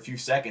pain for a few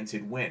seconds,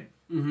 he'd win.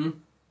 Mm-hmm.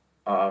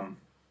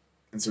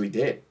 And so he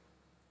did.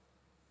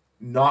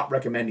 Not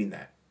recommending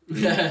that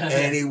in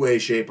any way,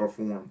 shape, or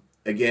form.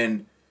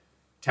 Again,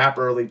 tap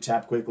early,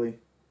 tap quickly.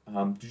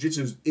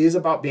 Jiu-jitsu is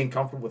about being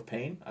comfortable with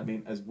pain.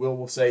 As Will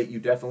will say, you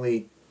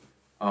definitely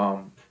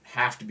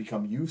have to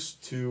become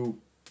used to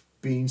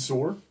being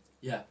sore.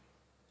 Yeah.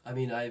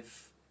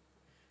 I've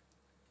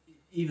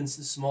even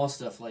small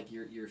stuff like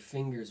your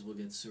fingers will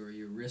get sore,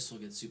 your wrists will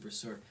get super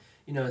sore.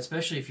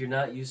 Especially if you're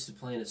not used to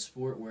playing a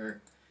sport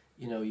where,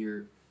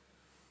 you're...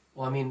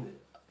 Well,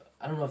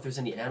 I don't know if there's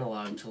any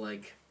analog to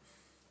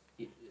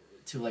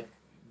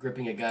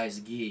gripping a guy's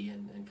gi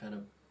and kind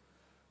of,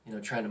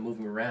 trying to move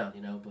him around,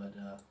 but...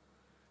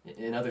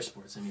 in other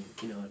sports, in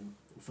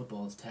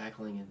football is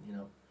tackling,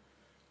 and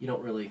you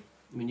don't really.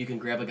 I mean, you can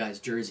grab a guy's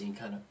jersey and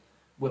kind of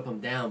whip him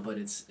down, but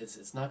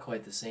it's not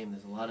quite the same.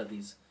 There's a lot of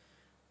these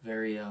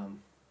very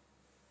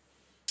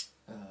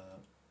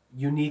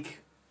unique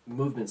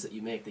movements that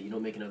you make that you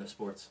don't make in other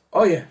sports.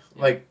 Oh yeah.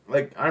 Like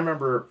I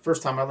remember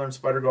first time I learned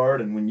spider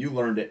guard, and when you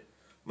learned it,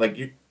 like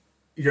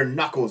your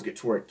knuckles get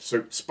twerked.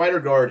 So spider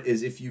guard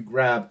is if you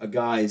grab a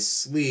guy's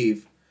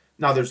sleeve.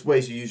 Now there's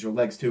ways you use your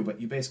legs too, but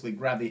you basically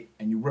grab it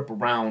and you rip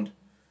around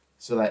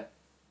so that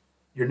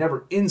you're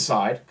never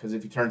inside, because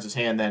if he turns his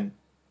hand, then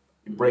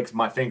it breaks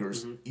my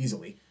fingers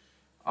easily.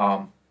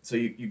 So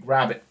you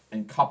grab it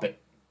and cup it.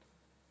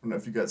 I don't know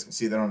if you guys can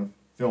see that on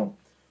film,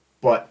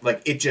 but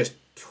like it just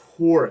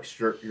torques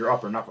your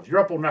upper knuckles. Your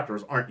upper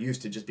knuckles aren't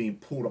used to just being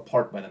pulled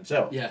apart by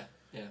themselves. Yeah,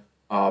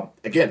 yeah.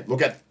 Again,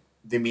 look at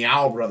the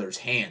Meow brothers'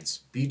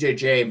 hands.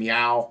 BJJ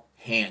Meow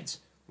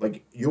hands.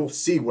 Like you'll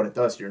see what it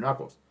does to your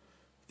knuckles.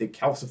 They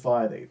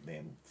calcify, they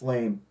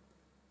inflame,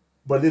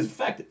 but it is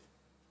effective.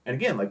 And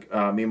again, like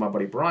me and my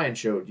buddy Brian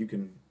showed, you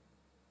can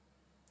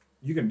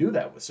do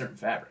that with certain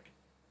fabric.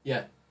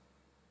 Yeah.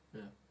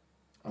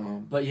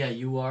 But yeah,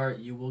 you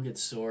will get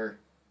sore.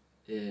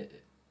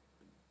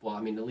 Well, I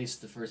mean, at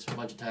least the first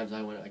bunch of times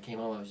I came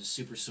home, I was just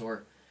super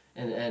sore.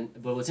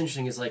 But what's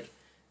interesting is like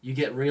you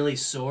get really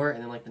sore,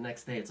 and then like the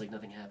next day, it's like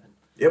nothing happened.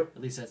 Yep.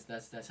 At least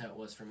that's how it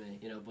was for me.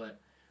 But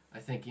I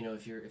think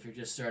if you're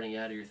just starting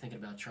out or you're thinking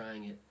about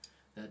trying it,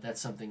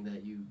 that's something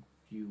that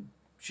you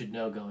should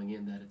know going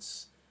in, that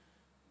it's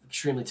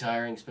extremely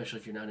tiring, especially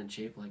if you're not in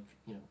shape. Like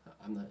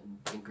I'm not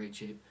in great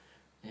shape.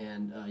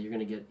 And you're going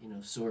to get,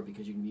 sore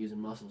because you can be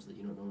using muscles that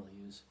you don't normally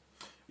use.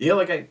 Yeah,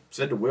 like I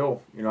said to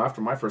Will, after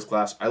my first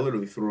class, I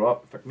literally threw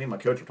up. In fact, me and my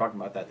coach were talking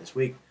about that this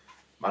week,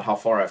 about how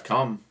far I've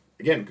come.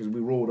 Again, because we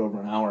rolled over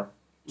an hour,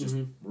 just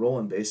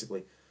rolling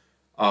basically.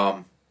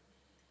 And,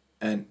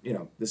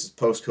 this is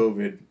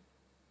post-COVID,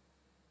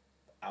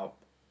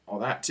 all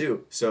that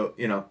too. So,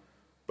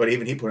 but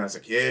even he put out,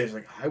 like, yeah, he's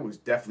like, I was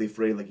definitely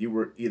afraid, like, you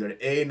were either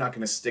A, not going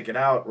to stick it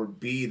out, or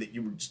B, that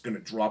you were just going to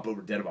drop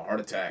over dead of a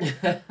heart attack.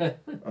 I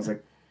was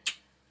like,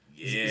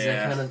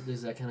 yeah.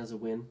 Does that count as a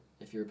win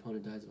if your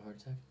opponent dies of a heart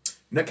attack?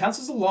 And that counts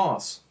as a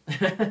loss.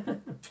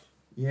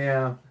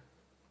 Yeah.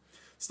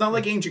 It's not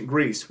like ancient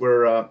Greece,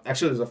 where,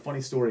 actually, there's a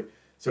funny story.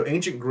 So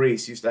ancient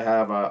Greece used to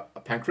have a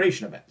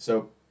pancration event.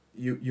 So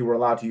you were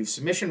allowed to use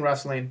submission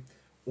wrestling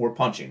or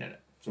punching in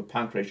it. So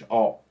pancration,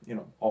 all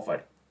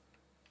fighting.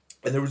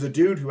 And there was a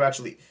dude who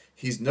actually,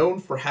 he's known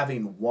for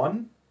having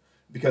won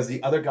because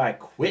the other guy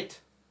quit.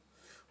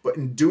 But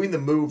in doing the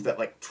move that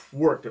like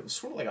twerked, it was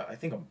sort of like I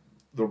think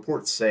the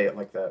reports say it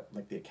like the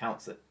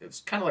accounts that it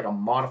was kind of like a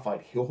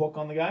modified heel hook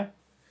on the guy,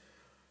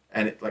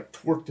 and it like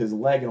twerked his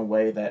leg in a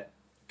way that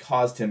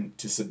caused him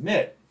to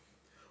submit.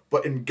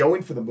 But in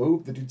going for the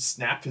move, the dude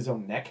snapped his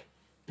own neck.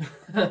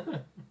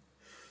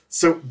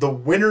 So the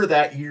winner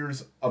that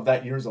year's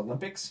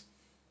Olympics,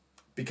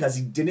 because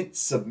he didn't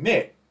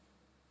submit,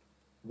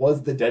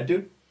 was the dead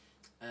dude.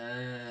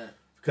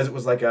 Because it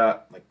was like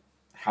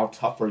how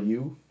tough are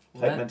you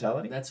type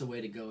mentality. That's a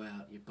way to go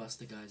out. You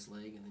bust a guy's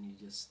leg and then you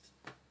just,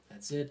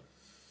 that's it.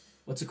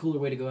 What's a cooler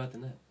way to go out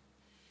than that?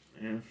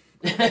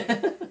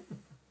 Yeah.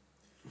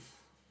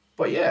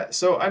 But yeah,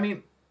 so I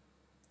mean,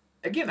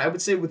 again, I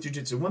would say with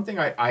jiu-jitsu, one thing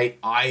I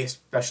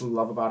especially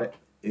love about it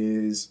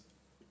is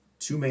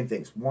two main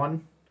things.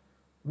 One,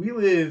 we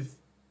live,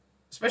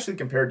 especially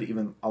compared to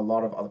even a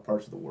lot of other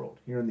parts of the world,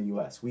 here in the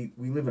U.S., we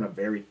live in a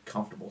very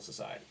comfortable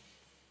society.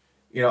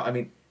 I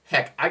mean,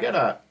 heck, I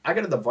got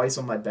a device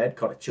on my bed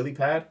called a chili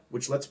pad,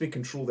 which lets me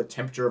control the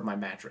temperature of my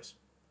mattress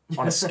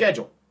on a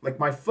schedule. Like,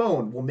 my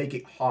phone will make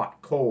it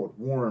hot, cold,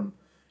 warm.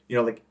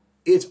 Like,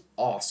 it's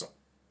awesome.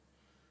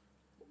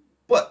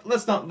 But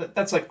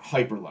that's like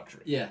hyper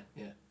luxury. Yeah.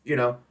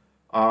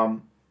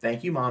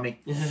 Thank you, Mommy.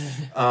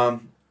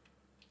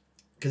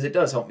 Because it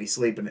does help me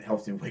sleep, and it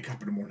helps me wake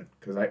up in the morning.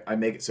 Because I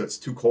make it so it's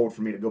too cold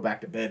for me to go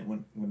back to bed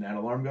when that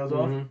alarm goes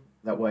off.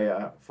 That way,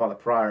 Father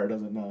Pryor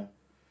doesn't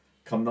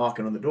come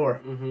knocking on the door.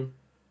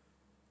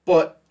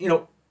 But,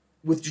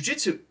 with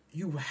jiu-jitsu,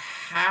 you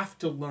have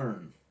to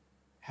learn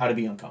how to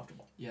be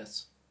uncomfortable.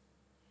 Yes.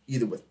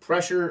 Either with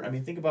pressure. I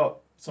mean, think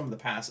about some of the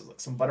passes, like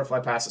some butterfly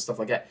passes, stuff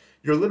like that.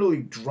 You're literally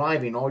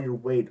driving all your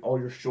weight, all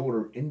your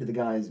shoulder into the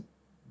guy's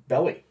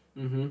belly.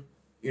 When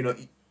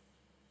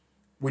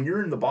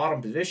you're in the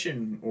bottom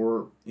position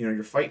or,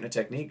 you're fighting a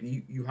technique,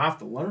 you have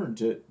to learn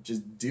to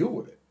just deal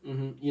with it.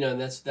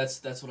 And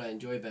that's what I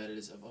enjoy about it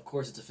is, of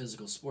course, it's a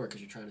physical sport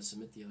because you're trying to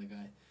submit the other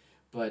guy.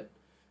 But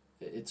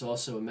it's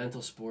also a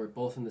mental sport,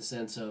 both in the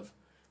sense of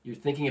you're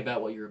thinking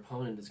about what your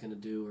opponent is going to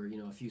do or,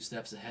 a few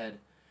steps ahead.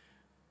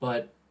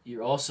 But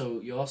you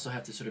also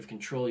have to sort of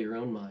control your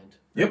own mind.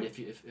 Right?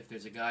 Yep. If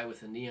there's a guy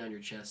with a knee on your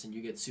chest and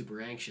you get super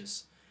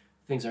anxious,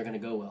 things aren't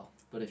going to go well.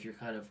 But if you're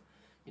kind of,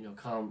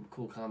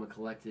 cool, calm, and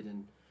collected,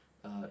 and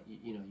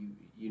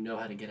you know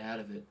how to get out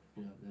of it,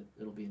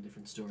 it'll be a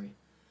different story.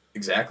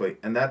 Exactly,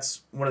 and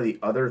that's one of the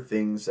other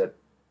things that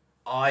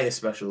I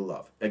especially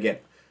love. Again,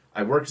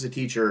 I work as a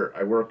teacher.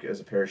 I work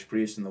as a parish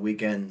priest on the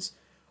weekends.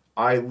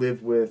 I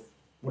live with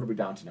what are we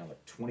down to now?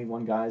 Like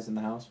 21 guys in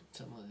the house?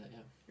 Something like that, yeah.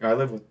 You know, I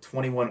live with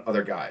 21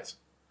 other guys.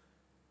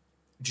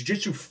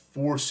 Jiu-jitsu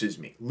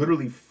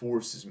literally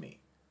forces me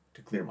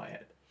to clear my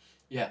head.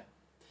 Yeah.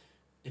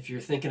 If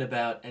you're thinking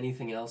about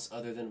anything else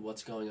other than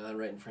what's going on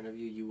right in front of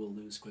you, you will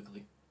lose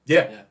quickly.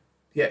 Yeah.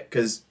 Yeah,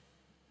 because,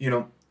 you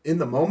know, in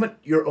the moment,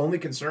 your only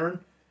concern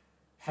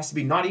has to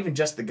be not even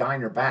just the guy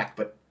in your back,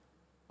 but,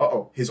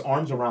 his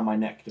arm's around my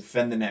neck,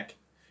 defend the neck.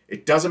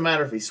 It doesn't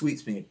matter if he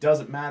sweeps me. It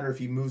doesn't matter if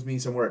he moves me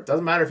somewhere. It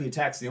doesn't matter if he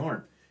attacks the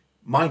arm.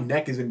 My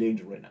neck is in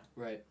danger right now.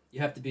 Right.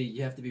 You have to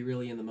be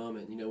really in the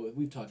moment. You know,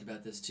 we've talked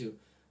about this too.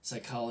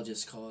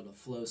 Psychologists call it a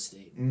flow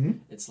state. Mm-hmm.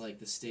 It's like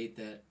the state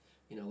that,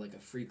 you know, like a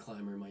free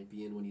climber might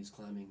be in when he's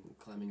climbing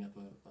up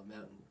a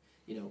mountain.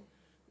 You know,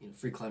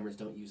 free climbers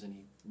don't use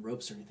any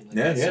ropes or anything like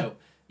that. Yeah. So,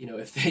 you know,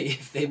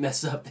 if they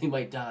mess up, they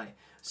might die.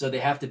 So they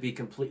have to be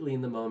completely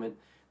in the moment.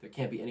 There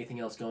can't be anything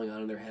else going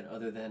on in their head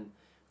other than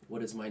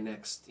what is my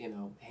next, you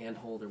know,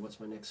 handhold or what's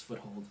my next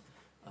foothold.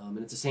 And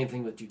it's the same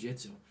thing with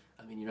jiu-jitsu.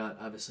 I mean, you're not,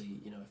 obviously,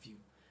 you know, if you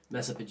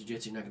mess up in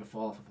jiu-jitsu, you're not going to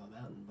fall off of a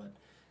mountain. But,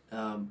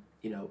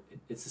 you know,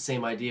 it's the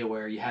same idea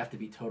where you have to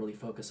be totally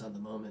focused on the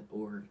moment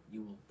or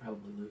you will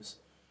probably lose.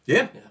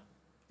 Yeah.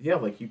 Yeah,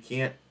 like you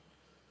can't,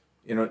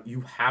 you know,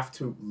 you have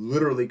to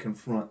literally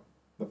confront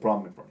the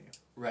problem in front of you.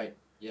 Right.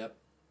 Yep.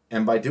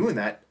 And by doing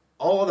that,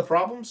 all other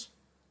problems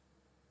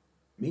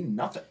mean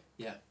nothing.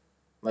 Yeah.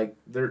 Like,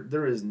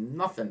 there is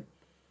nothing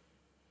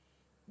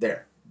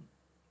there.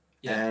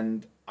 Yeah.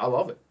 And I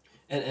love it.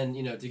 And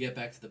you know, to get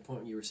back to the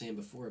point you were saying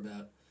before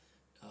about,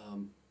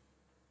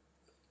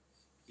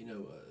 you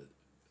know,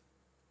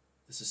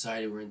 the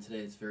society we're in today,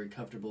 it's very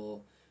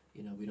comfortable.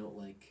 You know, we don't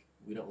like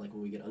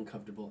when we get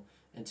uncomfortable.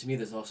 And to me,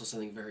 there's also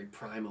something very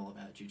primal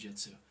about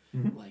jiu-jitsu.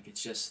 Mm-hmm. Like,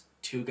 it's just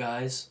two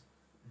guys,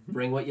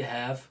 bring what you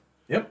have,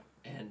 Yep,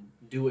 and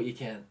do what you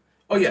can.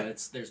 Oh yeah,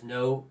 there's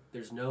no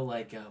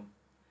like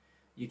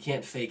you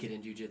can't fake it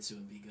in jiu-jitsu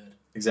and be good.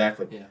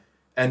 exactly. Yeah,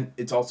 and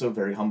it's also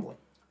very humbling.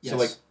 Yes. So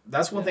like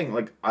that's one thing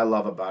like I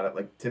love about it.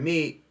 Like to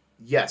me,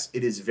 yes,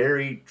 it is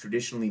very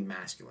traditionally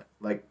masculine.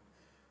 Like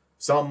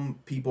some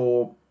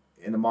people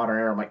in the modern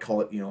era might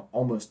call it, you know,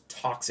 almost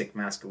toxic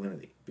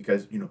masculinity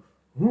because, you know,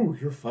 ooh,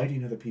 you're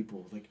fighting other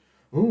people. Like,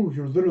 ooh,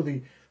 you're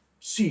literally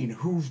seeing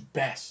who's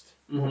best.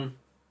 Mm-hmm. Well,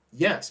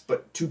 yes,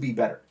 but to be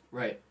better.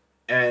 Right.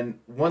 And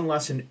one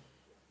lesson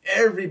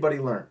everybody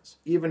learns,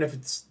 even if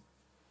it's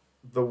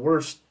the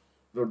worst,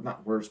 or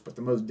not worst, but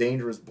the most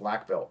dangerous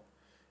black belt,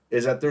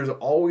 is that there's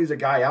always a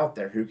guy out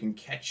there who can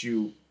catch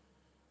you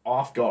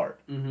off guard.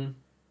 Mm-hmm.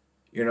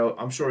 You know,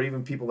 I'm sure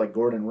even people like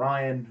Gordon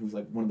Ryan, who's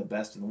like one of the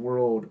best in the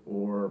world,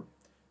 or,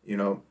 you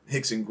know,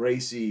 Rickson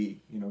Gracie,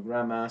 you know,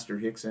 Grandmaster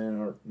Rickson,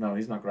 or no,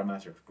 he's not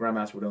Grandmaster.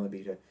 Grandmaster would only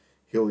be to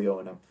Helio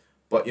and him.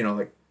 But, you know,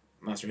 like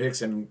Master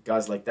Rickson,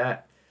 guys like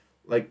that,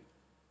 like,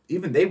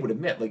 even they would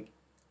admit, like,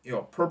 you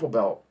know, purple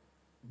belt,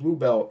 blue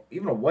belt,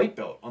 even a white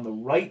belt on the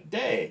right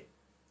day,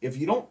 if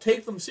you don't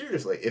take them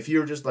seriously, if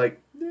you're just like,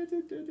 you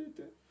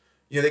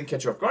know, they can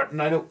catch you off guard.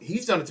 And I know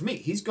he's done it to me.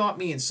 He's got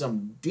me in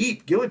some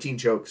deep guillotine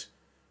chokes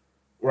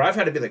where I've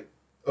had to be like,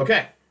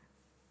 okay,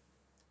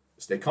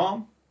 stay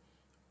calm,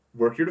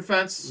 work your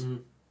defense,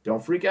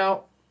 don't freak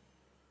out,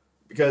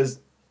 because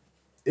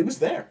it was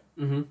there.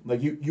 Mm-hmm.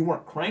 Like you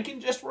weren't cranking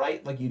just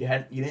right. Like you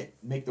didn't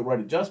make the right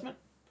adjustment.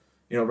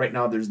 You know, right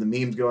now there's the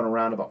memes going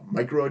around about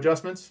micro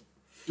adjustments,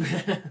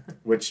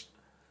 which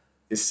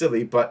is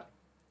silly, but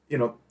you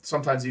know,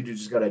 sometimes you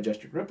just got to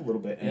adjust your grip a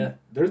little bit. And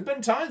there's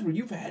been times where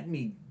you've had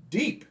me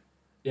deep.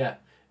 Yeah,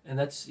 and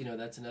that's, you know,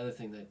 that's another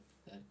thing that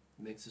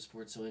makes the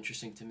sport so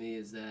interesting to me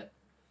is that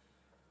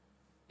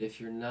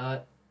if you're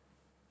not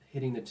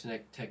hitting the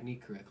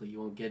technique correctly, you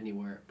won't get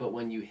anywhere. But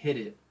when you hit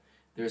it,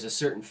 there's a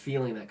certain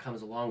feeling that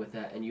comes along with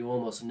that, and you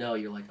almost know,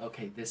 you're like,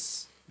 okay,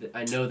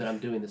 I know that I'm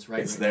doing this right.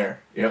 It's right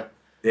there. Now. Yep.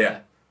 Yeah.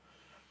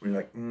 We're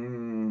like,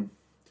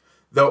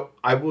 Though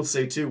I will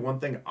say too,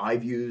 one thing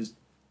I've used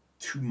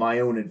to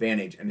my own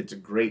advantage, and it's a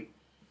great,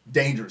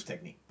 dangerous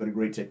technique, but a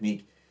great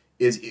technique,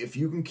 is if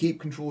you can keep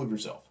control of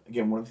yourself.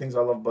 Again, one of the things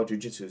I love about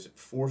jiu-jitsu is it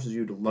forces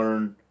you to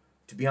learn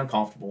to be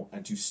uncomfortable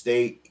and to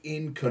stay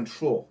in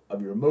control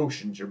of your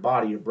emotions, your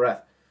body, your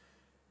breath.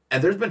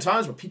 And there's been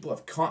times where people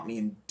have caught me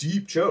in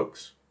deep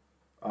chokes.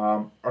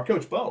 Our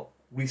coach Bo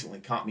recently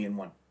caught me in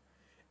one.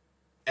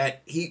 And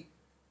he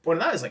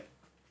pointed out, he's like,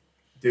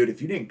 dude,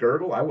 if you didn't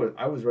gurgle, I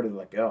was ready to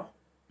let go.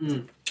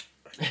 I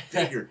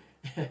figured.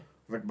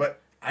 Like,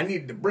 but I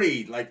needed to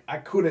breathe. Like, I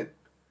couldn't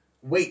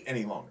wait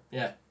any longer.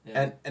 Yeah.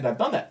 And I've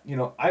done that. You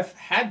know, I've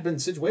had been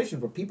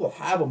situations where people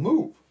have a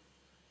move,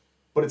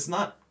 but it's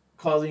not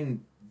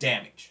causing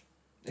damage.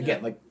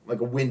 Again, like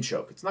a wind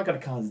choke. It's not going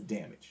to cause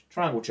damage.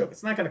 Triangle choke.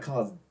 It's not going to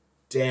cause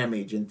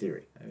damage in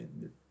theory. I mean,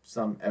 there's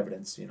some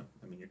evidence, you know.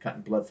 I mean, you're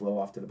cutting blood flow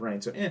off to the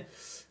brain. So,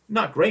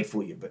 not great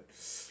for you, but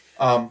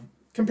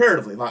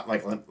comparatively, not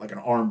like an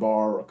armbar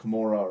or a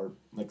Kimura or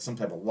like some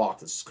type of lock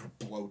that's just going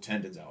to blow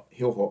tendons out.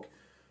 Heel hook.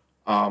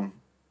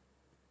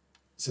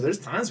 So there's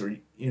times where,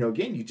 you know,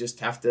 again, you just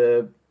have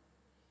to,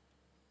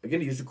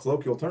 again, to use the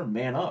colloquial term,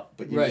 man up.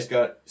 But you just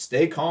got to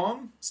stay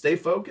calm, stay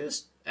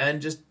focused,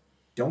 and just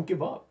don't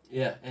give up.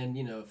 Yeah, and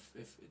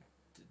if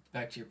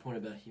back to your point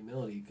about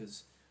humility,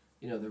 because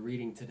the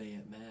reading today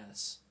at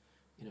Mass,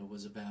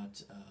 was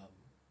about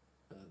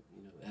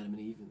Adam and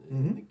Eve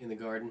in the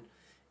garden,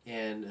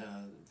 and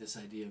this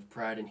idea of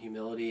pride and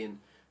humility, and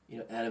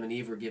Adam and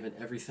Eve were given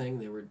everything.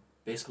 They were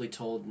basically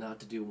told not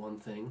to do one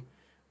thing,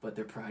 but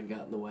their pride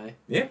got in the way.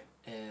 Yeah.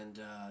 And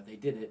they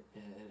did it,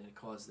 and it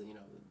caused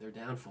their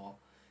downfall.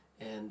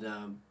 And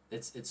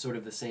it's sort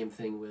of the same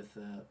thing with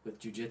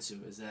jiu-jitsu,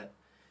 is that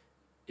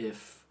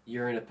if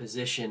you're in a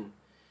position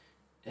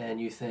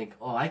and you think,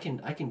 oh, I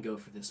can go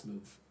for this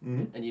move,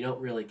 and you don't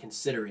really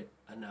consider it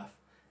enough,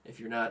 if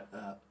you're not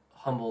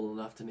humble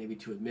enough to maybe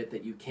to admit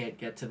that you can't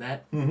get to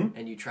that,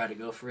 and you try to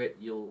go for it,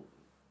 you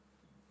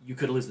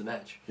could lose the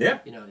match. Yeah.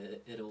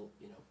 It'll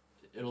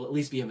at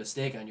least be a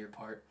mistake on your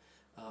part.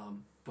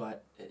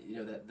 But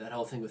that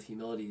whole thing with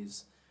humility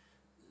is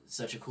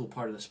such a cool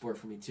part of the sport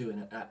for me too.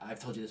 And I've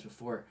told you this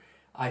before.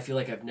 I feel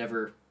like I've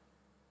never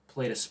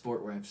played a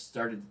sport where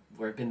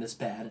I've been this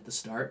bad at the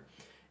start.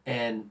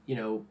 And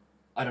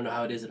I don't know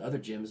how it is at other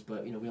gyms,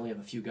 but we only have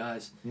a few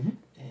guys,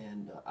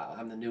 and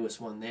I'm the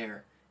newest one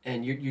there.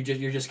 And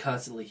you're just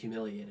constantly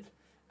humiliated.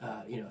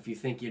 If you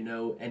think you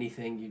know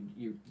anything,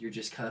 you're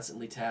just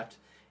constantly tapped.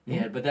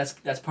 And but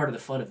that's part of the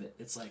fun of it.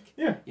 It's like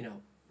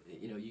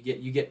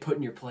you get put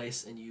in your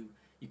place, and you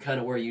kind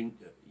of where you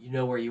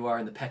know where you are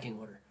in the pecking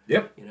order.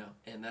 Yep.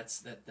 And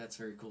that's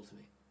very cool to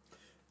me.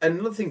 And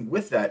another thing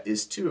with that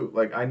is too,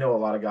 like I know a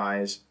lot of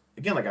guys,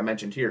 again, like I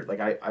mentioned here, like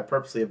I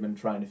purposely have been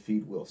trying to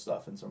feed Will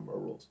stuff in some of our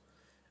rules.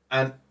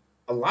 And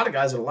a lot of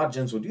guys at a lot of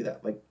gyms will do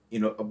that. Like,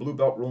 a blue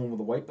belt rolling with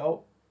a white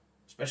belt,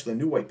 especially a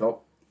new white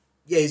belt.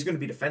 Yeah, he's going to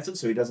be defensive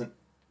so he doesn't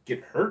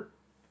get hurt,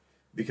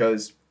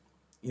 because,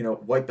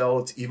 white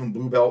belts, even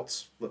blue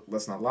belts,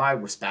 let's not lie,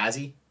 we're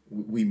spazzy.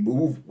 We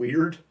move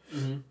weird.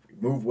 We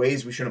move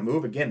ways we shouldn't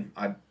move. Again,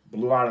 I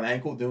blew out an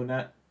ankle doing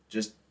that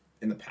just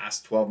in the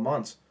past 12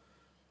 months.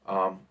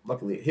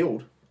 Luckily it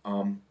healed.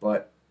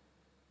 But,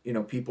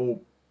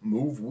 people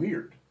move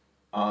weird.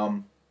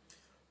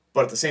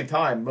 But at the same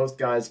time, most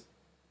guys,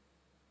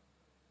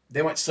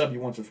 they might sub you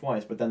once or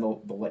twice, but then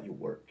they'll let you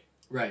work.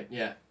 Right,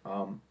 yeah.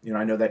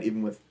 I know that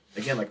even with,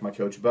 again, like my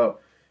coach, Bo,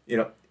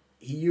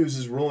 he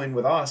uses rolling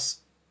with us,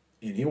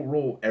 and he'll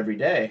roll every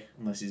day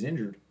unless he's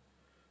injured,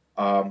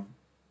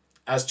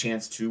 as a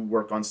chance to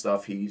work on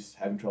stuff he's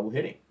having trouble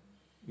hitting,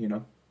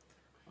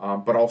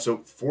 but also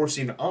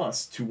forcing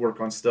us to work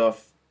on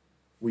stuff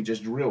we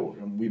just drilled,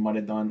 and we might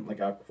have done like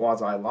a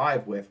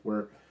quasi-live with,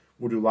 where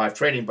we'll do live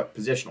training, but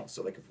positional.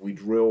 So like if we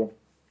drill,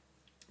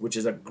 which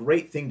is a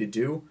great thing to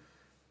do,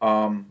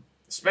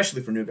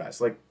 especially for new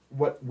guys. Like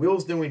what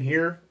Will's doing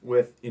here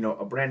with,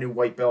 a brand new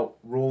white belt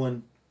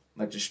rolling,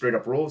 like just straight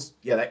up rolls,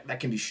 yeah, that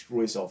can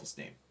destroy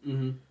self-esteem.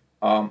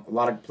 A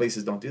lot of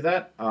places don't do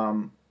that.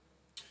 Well,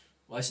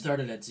 I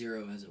started at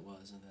 0 as it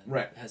was, and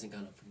then it hasn't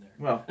gone up from there.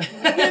 Well,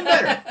 getting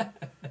better.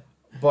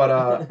 But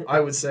I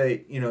would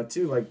say,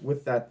 too, like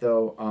with that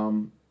though,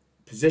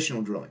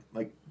 positional drilling,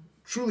 like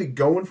truly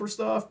going for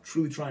stuff,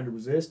 truly trying to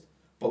resist,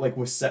 but like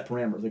with set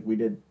parameters, like we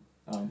did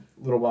a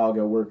little while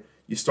ago, where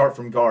you start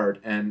from guard,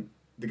 and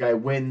the guy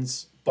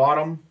wins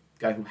bottom,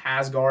 guy who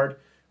has guard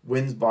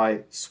wins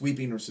by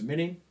sweeping or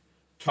submitting,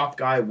 top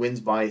guy wins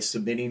by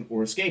submitting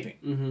or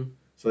escaping.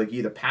 So like you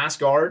either pass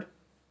guard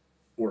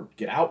or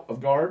get out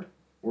of guard,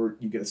 or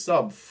you get a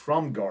sub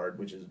from guard,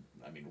 which is,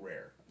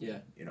 rare. Yeah.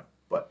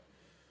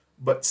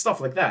 But stuff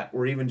like that,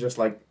 or even just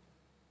like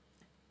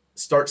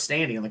start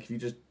standing. Like if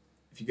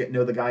you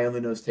know the guy on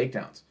the nose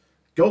takedowns,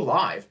 go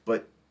live,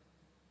 but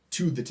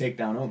to the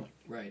takedown only.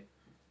 Right.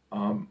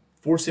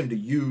 Force him to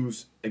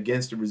use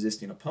against a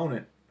resisting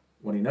opponent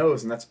when he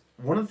knows, and that's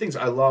one of the things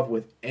I love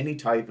with any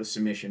type of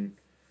submission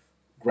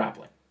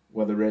grappling,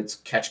 whether it's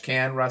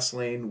catch-can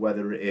wrestling,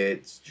 whether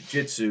it's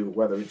jiu-jitsu,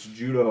 whether it's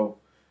judo,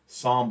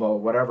 sambo,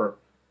 whatever,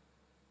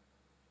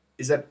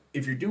 is that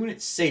if you're doing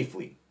it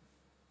safely,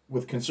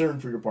 with concern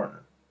for your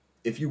partner,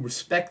 if you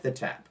respect the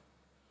tap,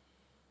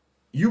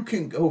 you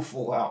can go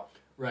full out.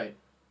 Right.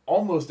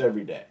 Almost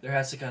every day. There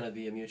has to kind of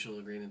be a mutual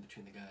agreement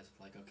between the guys,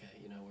 like, okay,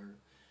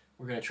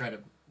 we're going to try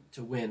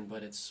to win,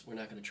 but we're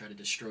not going to try to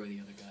destroy the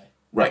other guy.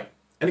 Right.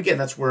 And again,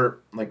 that's where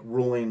like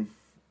ruling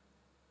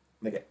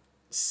like at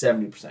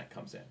 70%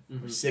 comes in,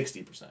 or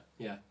 60%.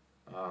 Yeah.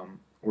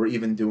 Or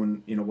even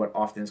doing, what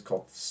often is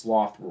called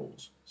sloth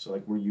rules. So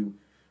like where you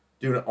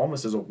doing it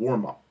almost as a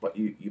warm up, but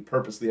you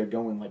purposely are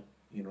going like,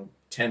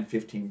 10,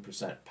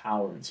 15%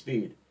 power and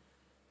speed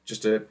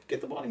just to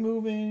get the body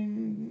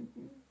moving,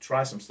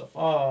 try some stuff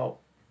out.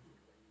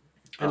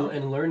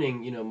 And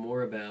learning,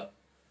 more about,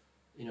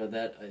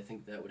 that, I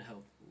think that would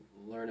help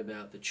learn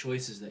about the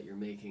choices that you're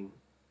making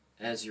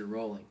as you're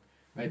rolling,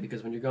 right?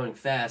 Because when you're going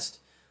fast,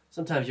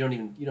 sometimes you don't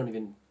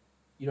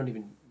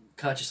even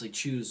consciously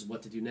choose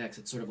what to do next.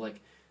 It's sort of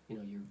like,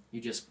 you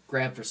just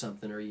grab for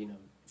something, or,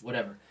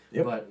 whatever.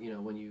 Yep. But,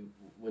 when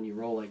you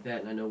roll like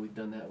that, and I know we've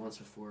done that once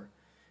before,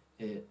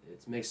 it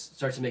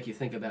starts to make you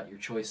think about your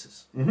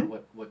choices.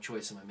 What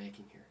choice am I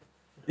making here?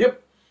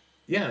 Yep.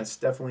 Yeah, it's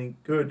definitely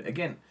good.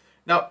 Again,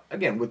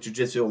 with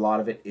jiu-jitsu, a lot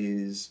of it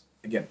is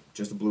again,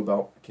 just a blue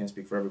belt. I can't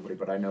speak for everybody,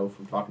 but I know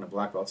from talking to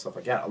black belt stuff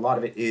like that, a lot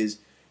of it is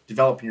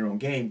developing your own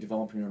game,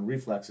 developing your own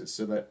reflexes,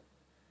 so that,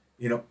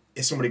 you know,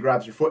 if somebody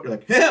grabs your foot, you're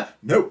like, yeah,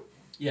 no.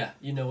 Yeah,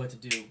 you know what to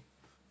do.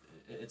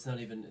 It's not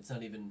even,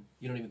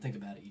 you don't even think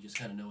about it. You just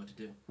kind of know what to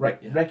do. Right.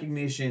 Yeah.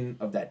 Recognition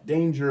of that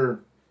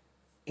danger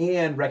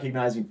and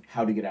recognizing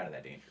how to get out of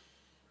that danger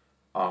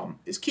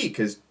is key,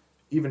 because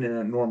even in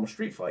a normal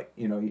street fight,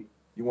 you know,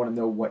 you want to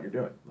know what you're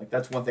doing. Like,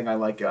 that's one thing I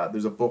like.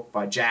 There's a book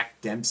by Jack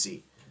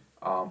Dempsey,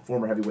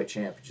 former heavyweight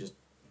champ, who just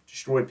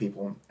destroyed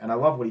people. And I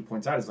love what he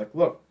points out. Is like,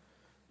 look,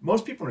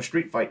 most people in a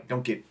street fight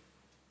don't get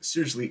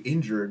seriously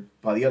injured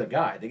by the other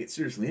guy. They get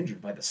seriously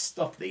injured by the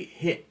stuff they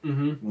hit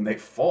when they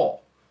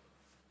fall.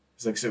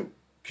 It's like, so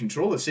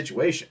control the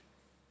situation.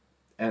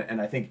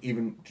 And I think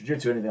even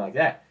jiu-jitsu, anything like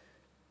that,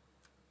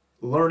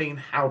 learning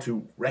how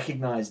to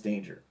recognize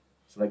danger.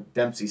 So like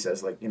Dempsey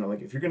says, like, you know,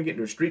 like if you're going to get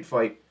into a street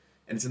fight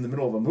and it's in the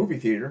middle of a movie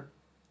theater,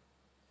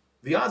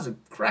 the odds of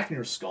cracking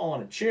your skull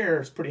on a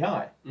chair is pretty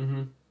high.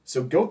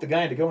 So goat the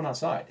guy into going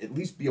outside. At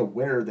least be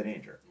aware of the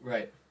danger.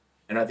 Right.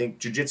 And I think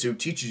jiu-jitsu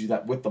teaches you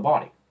that with the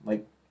body.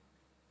 Like,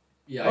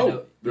 yeah, oh, I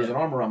know. there's an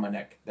arm around my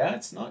neck.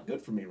 That's not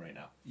good for me right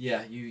now.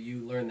 Yeah,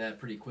 you learn that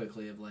pretty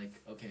quickly of like,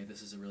 okay,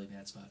 this is a really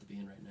bad spot to be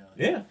in right now.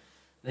 Yeah.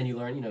 Then you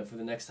learn, you know, for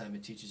the next time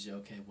it teaches you,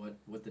 okay,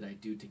 what did I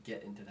do to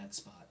get into that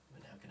spot,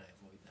 and how can I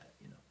avoid that,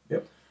 you know?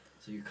 Yep.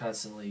 So you're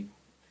constantly,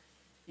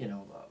 you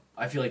know,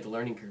 I feel like the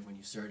learning curve when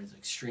you start is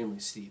extremely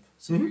steep.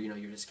 So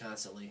you're just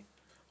constantly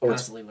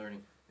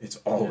learning. It's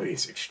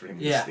always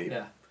extremely steep.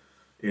 Yeah.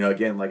 You know,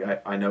 again,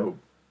 like I know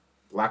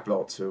black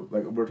belts who,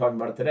 like we were talking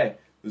about it today.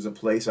 There's a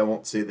place, I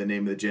won't say the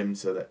name of the gym,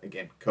 so that,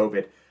 again,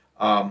 COVID,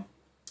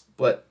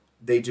 but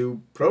they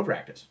do pro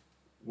practice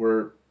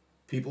where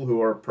people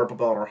who are purple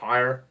belt or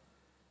higher,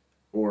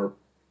 or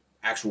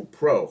actual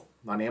pro,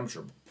 not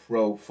amateur,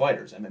 pro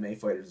fighters, MMA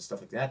fighters and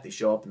stuff like that, they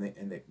show up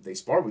and they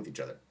spar with each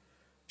other.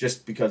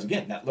 Just because,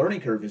 again, that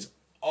learning curve is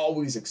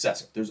always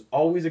excessive. There's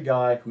always a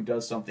guy who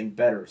does something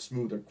better,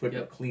 smoother,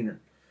 quicker, cleaner,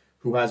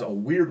 who has a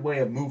weird way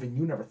of moving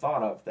you never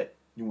thought of that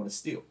you want to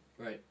steal.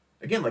 Right.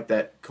 Again, like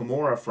that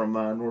Kimura from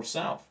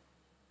North-South.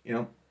 You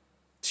know,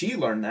 T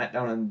learned that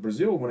down in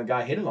Brazil when a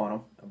guy hit it on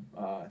him.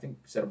 I think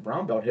he said a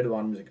brown belt hit it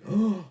on him. He was like,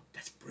 oh,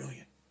 that's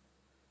brilliant.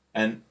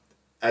 And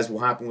as will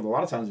happen with a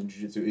lot of times in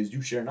jiu-jitsu, is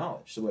you share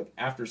knowledge. So, like,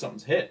 after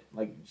something's hit,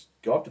 like, you just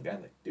go up to the guy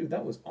and like, dude,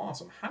 that was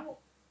awesome.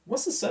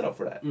 What's the setup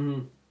for that?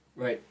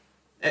 Right.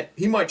 And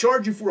he might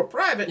charge you for a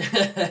private.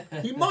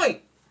 He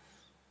might.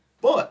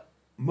 But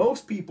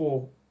most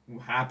people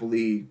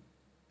happily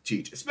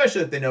teach,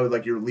 especially if they know,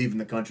 like, you're leaving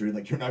the country,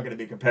 like, you're not going to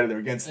be competitive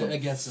against them.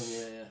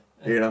 Yeah.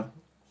 You know?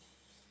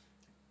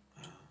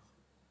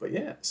 But,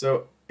 yeah.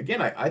 So,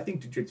 again, I think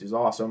jiu-jitsu is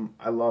awesome.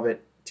 I love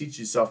it. Teaches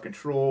you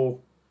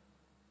self-control.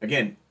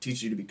 Again,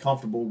 teach you to be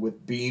comfortable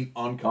with being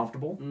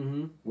uncomfortable,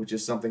 which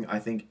is something I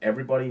think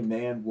everybody,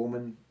 man,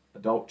 woman,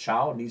 adult,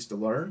 child, needs to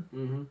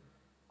learn.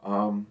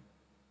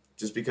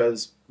 Just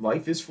because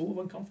life is full of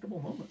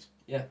uncomfortable moments.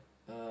 Yeah.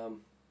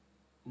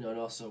 You know, and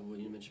also what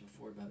you mentioned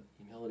before about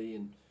humility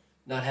and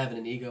not having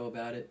an ego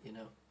about it. You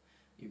know,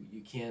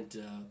 you can't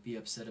be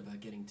upset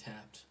about getting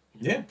tapped.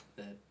 You know,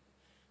 yeah.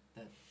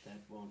 That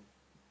won't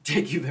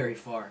take you very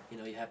far. You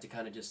know, you have to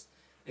kind of just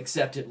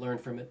accept it, learn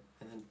from it,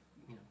 and then,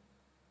 you know,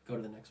 go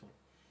to the next one.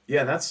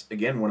 Yeah, and that's,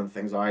 again, one of the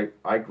things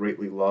I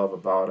greatly love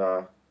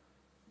about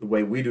the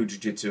way we do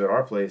jiu-jitsu at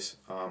our place,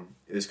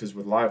 is because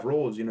with live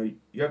rolls, you know,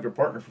 you have your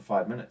partner for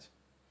 5 minutes.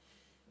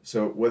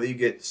 So whether you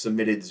get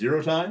submitted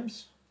 0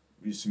 times,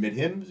 you submit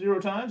him 0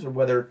 times, or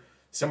whether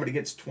somebody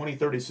gets 20,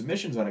 30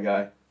 submissions on a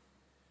guy,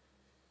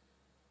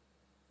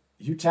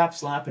 you tap,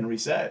 slap, and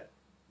reset.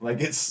 Like,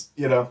 it's,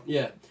 you know.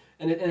 Yeah,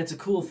 and it's a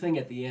cool thing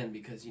at the end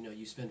because, you know,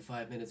 you spend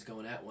 5 minutes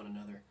going at one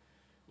another,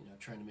 you know,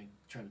 trying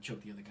to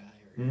choke the other guy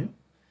or you know,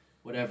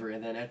 whatever,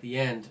 and then at the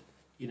end,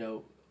 you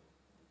know,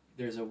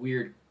 there's a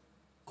weird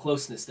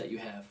closeness that you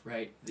have,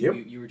 right? Yep.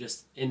 You were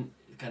just in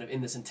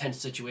this intense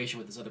situation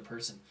with this other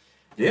person.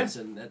 Yeah.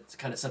 And that's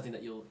kind of something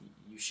that you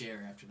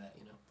share after that,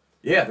 you know.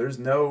 Yeah, there's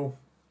no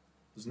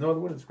other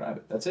way to describe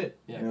it. That's it.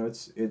 Yeah. You know,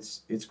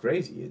 it's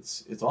crazy.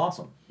 It's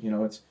awesome. You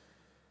know,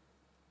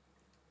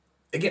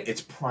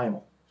 it's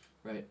primal.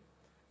 Right.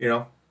 You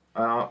know,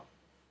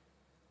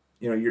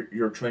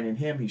 you're training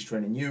him, he's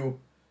training you.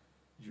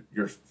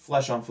 You're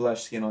flesh on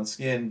flesh, skin on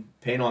skin,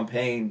 pain on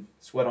pain,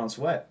 sweat on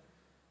sweat.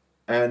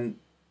 And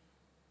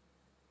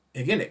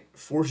again, it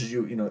forces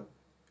you, you know,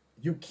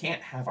 you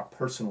can't have a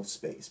personal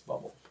space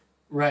bubble.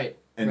 Right.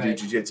 And do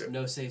jiu-jitsu.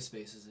 No safe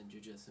spaces in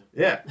jiu-jitsu.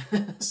 Yeah.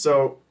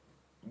 So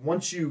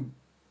once you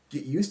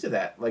get used to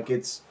that, like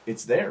it's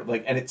there,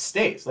 like, and it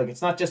stays. Like,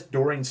 it's not just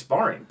during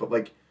sparring, but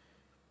like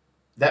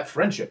that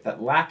friendship,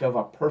 that lack of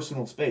a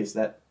personal space,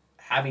 that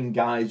having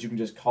guys you can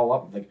just call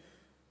up and like,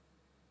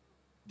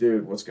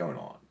 dude, what's going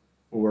on?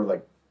 Or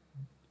like,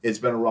 it's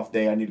been a rough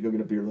day, I need to go get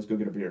a beer, let's go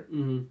get a beer.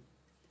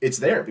 It's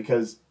there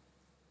because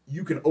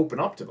you can open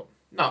up to them.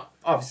 Not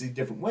obviously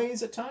different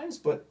ways at times,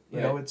 but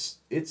you know, it's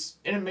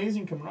an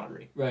amazing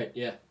camaraderie. Right.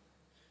 Yeah.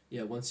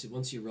 Yeah. Once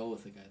you roll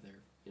with a guy there,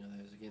 you know,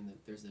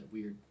 there's that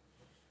weird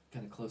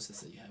kind of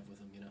closeness that you have with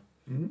them, you know.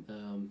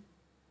 Mm-hmm.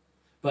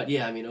 But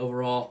yeah, I mean,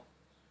 overall,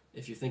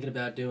 if you're thinking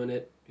about doing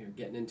it, you're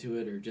getting into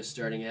it, or just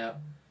starting out,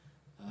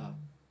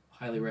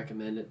 highly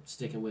recommend it.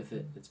 Sticking with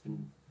it. It's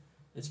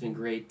been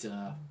great.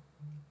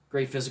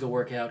 Great physical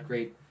workout.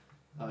 Great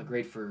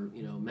for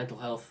mental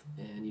health,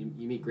 and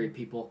you meet great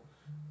people,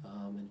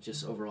 and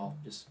just overall,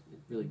 just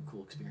really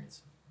cool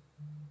experience.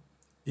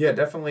 Yeah,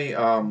 definitely.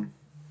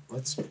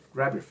 Let's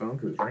grab your phone,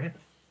 because it's ringing.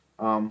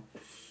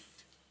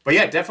 But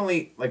yeah,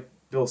 definitely, like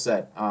Bill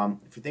said,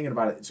 if you're thinking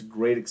about it, it's a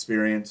great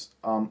experience.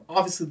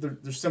 Obviously,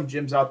 there's some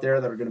gyms out there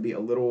that are going to be a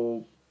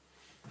little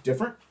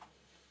different.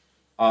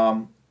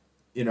 I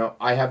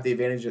have the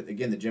advantage of,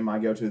 again, the gym I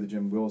go to, the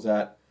gym Will's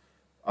at.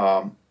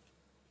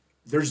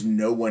 There's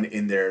no one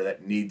in there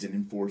that needs an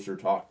enforcer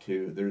to talk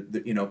to.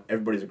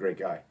 Everybody's a great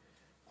guy.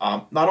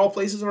 Not all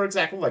places are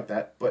exactly like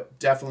that, but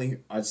definitely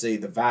I'd say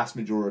the vast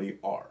majority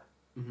are.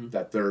 Mm-hmm.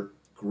 That they're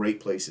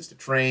great places to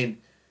train.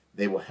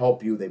 They will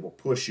help you. They will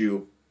push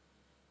you.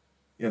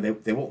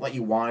 They won't let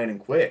you whine and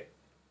quit,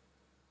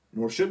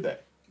 nor should they.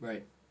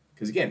 Right.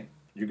 Because again,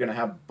 you're going to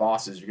have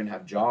bosses, you're going to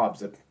have jobs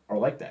that are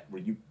like that,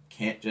 where you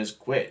can't just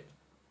quit,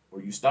 or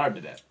you starve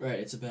to death. Right.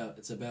 It's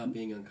about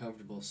being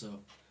uncomfortable. So,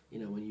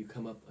 when you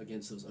come up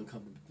against those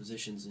uncomfortable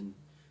positions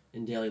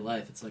in daily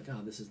life, it's like,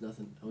 oh, this is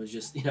nothing. I was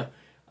just,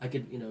 I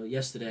could,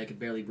 yesterday I could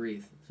barely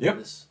breathe. So yep.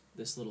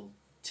 This little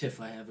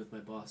tiff I have with my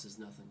boss is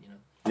nothing,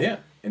 Yeah,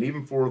 and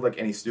even for like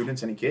any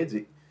students, any kids,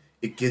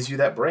 it gives you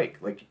that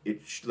break. Like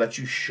it lets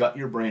you shut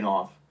your brain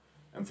off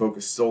and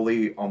focus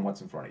solely on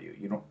what's in front of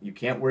you. You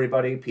can't worry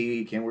about AP,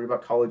 you can't worry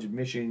about college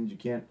admissions, you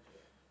can't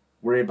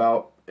worry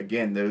about,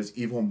 again, those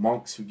evil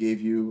monks who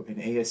gave you an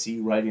ASE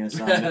writing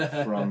assignment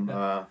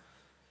from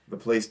the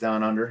place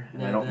down under,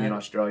 and I don't mean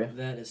Australia.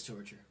 That is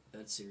torture.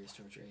 That's serious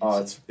torture. Oh,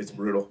 it's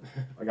brutal.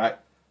 Like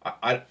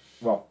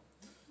well,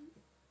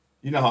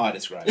 you know how I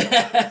describe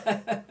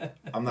it.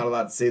 I'm not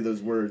allowed to say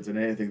those words and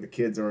anything the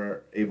kids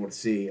are able to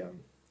see,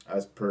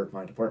 as per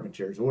my department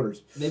chair's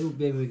orders. Maybe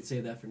we can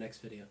save that for next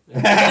video.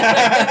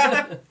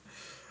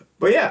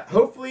 But yeah,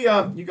 hopefully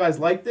you guys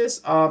like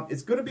this.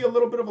 It's going to be a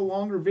little bit of a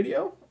longer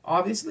video,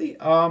 obviously,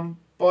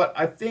 but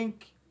I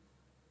think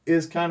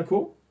is kind of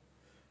cool.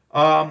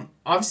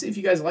 Obviously, if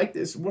you guys like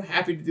this, we're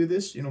happy to do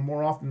this,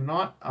 more often than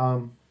not.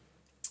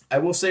 I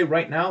will say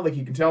right now, like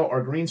you can tell,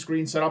 our green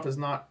screen setup is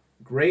not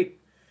great.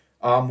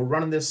 We're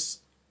running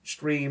this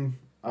stream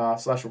 /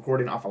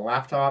 recording off a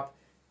laptop.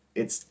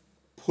 It's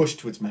pushed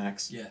to its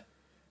max. Yeah.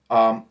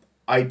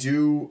 I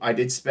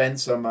did spend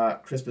some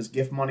Christmas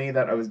gift money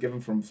that I was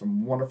given from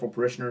some wonderful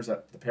parishioners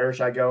at the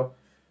parish I go,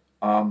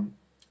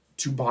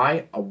 to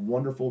buy a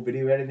wonderful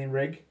video editing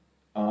rig,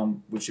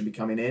 which should be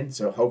coming in.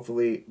 So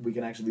hopefully we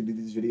can actually do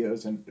these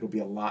videos and it'll be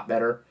a lot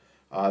better.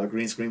 The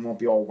green screen won't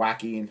be all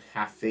wacky and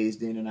half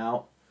phased in and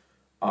out.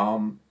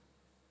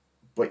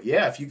 But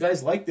yeah, if you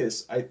guys like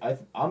this,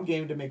 I'm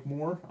game to make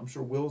more. I'm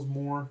sure Will's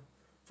more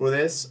for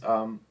this.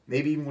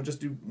 Maybe even we'll just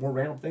do more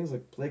random things,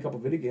 like play a couple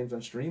video games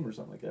on stream or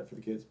something like that for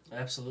the kids.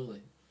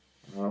 Absolutely.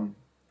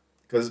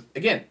 Because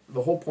again,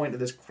 the whole point of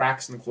this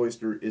Cracks in the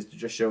Cloister is to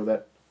just show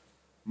that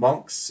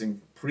monks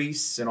and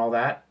priests and all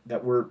that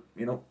we're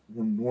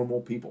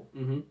normal people.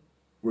 Mm-hmm.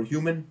 We're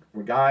human.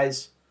 We're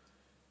guys.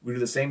 We do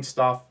the same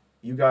stuff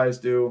you guys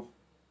do.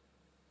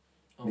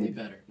 Only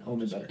better. No,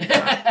 only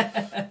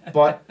better.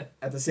 But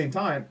at the same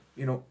time,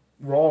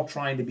 we're all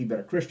trying to be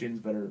better Christians,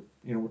 better,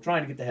 we're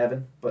trying to get to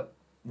heaven, but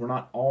we're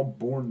not all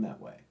born that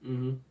way.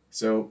 Mm-hmm.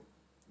 So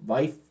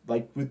life,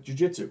 like with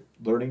jiu-jitsu,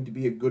 learning to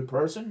be a good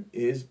person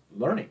is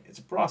learning. It's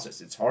a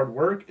process. It's hard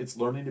work. It's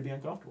learning to be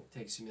uncomfortable.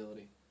 Takes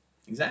humility.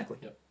 Exactly.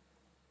 Yep.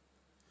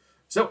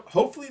 So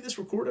hopefully this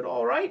recorded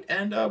all right.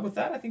 And with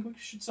that, I think we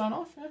should sign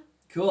off. Yeah?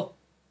 Cool.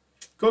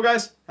 Cool,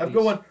 guys. Have Peace. a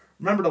good one.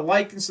 Remember to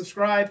like and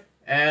subscribe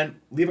and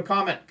leave a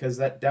comment, because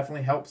that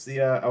definitely helps the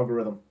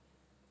algorithm.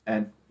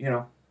 And,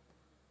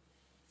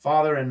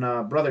 father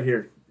and brother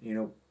here,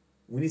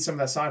 we need some of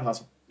that side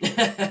hustle.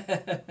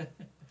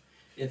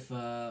 If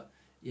the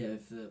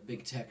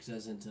big tech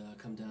doesn't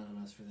come down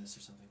on us for this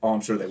or something. Oh,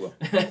 I'm sure they will.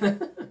 All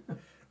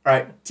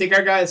right. Take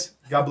care, guys.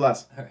 God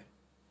bless. All right.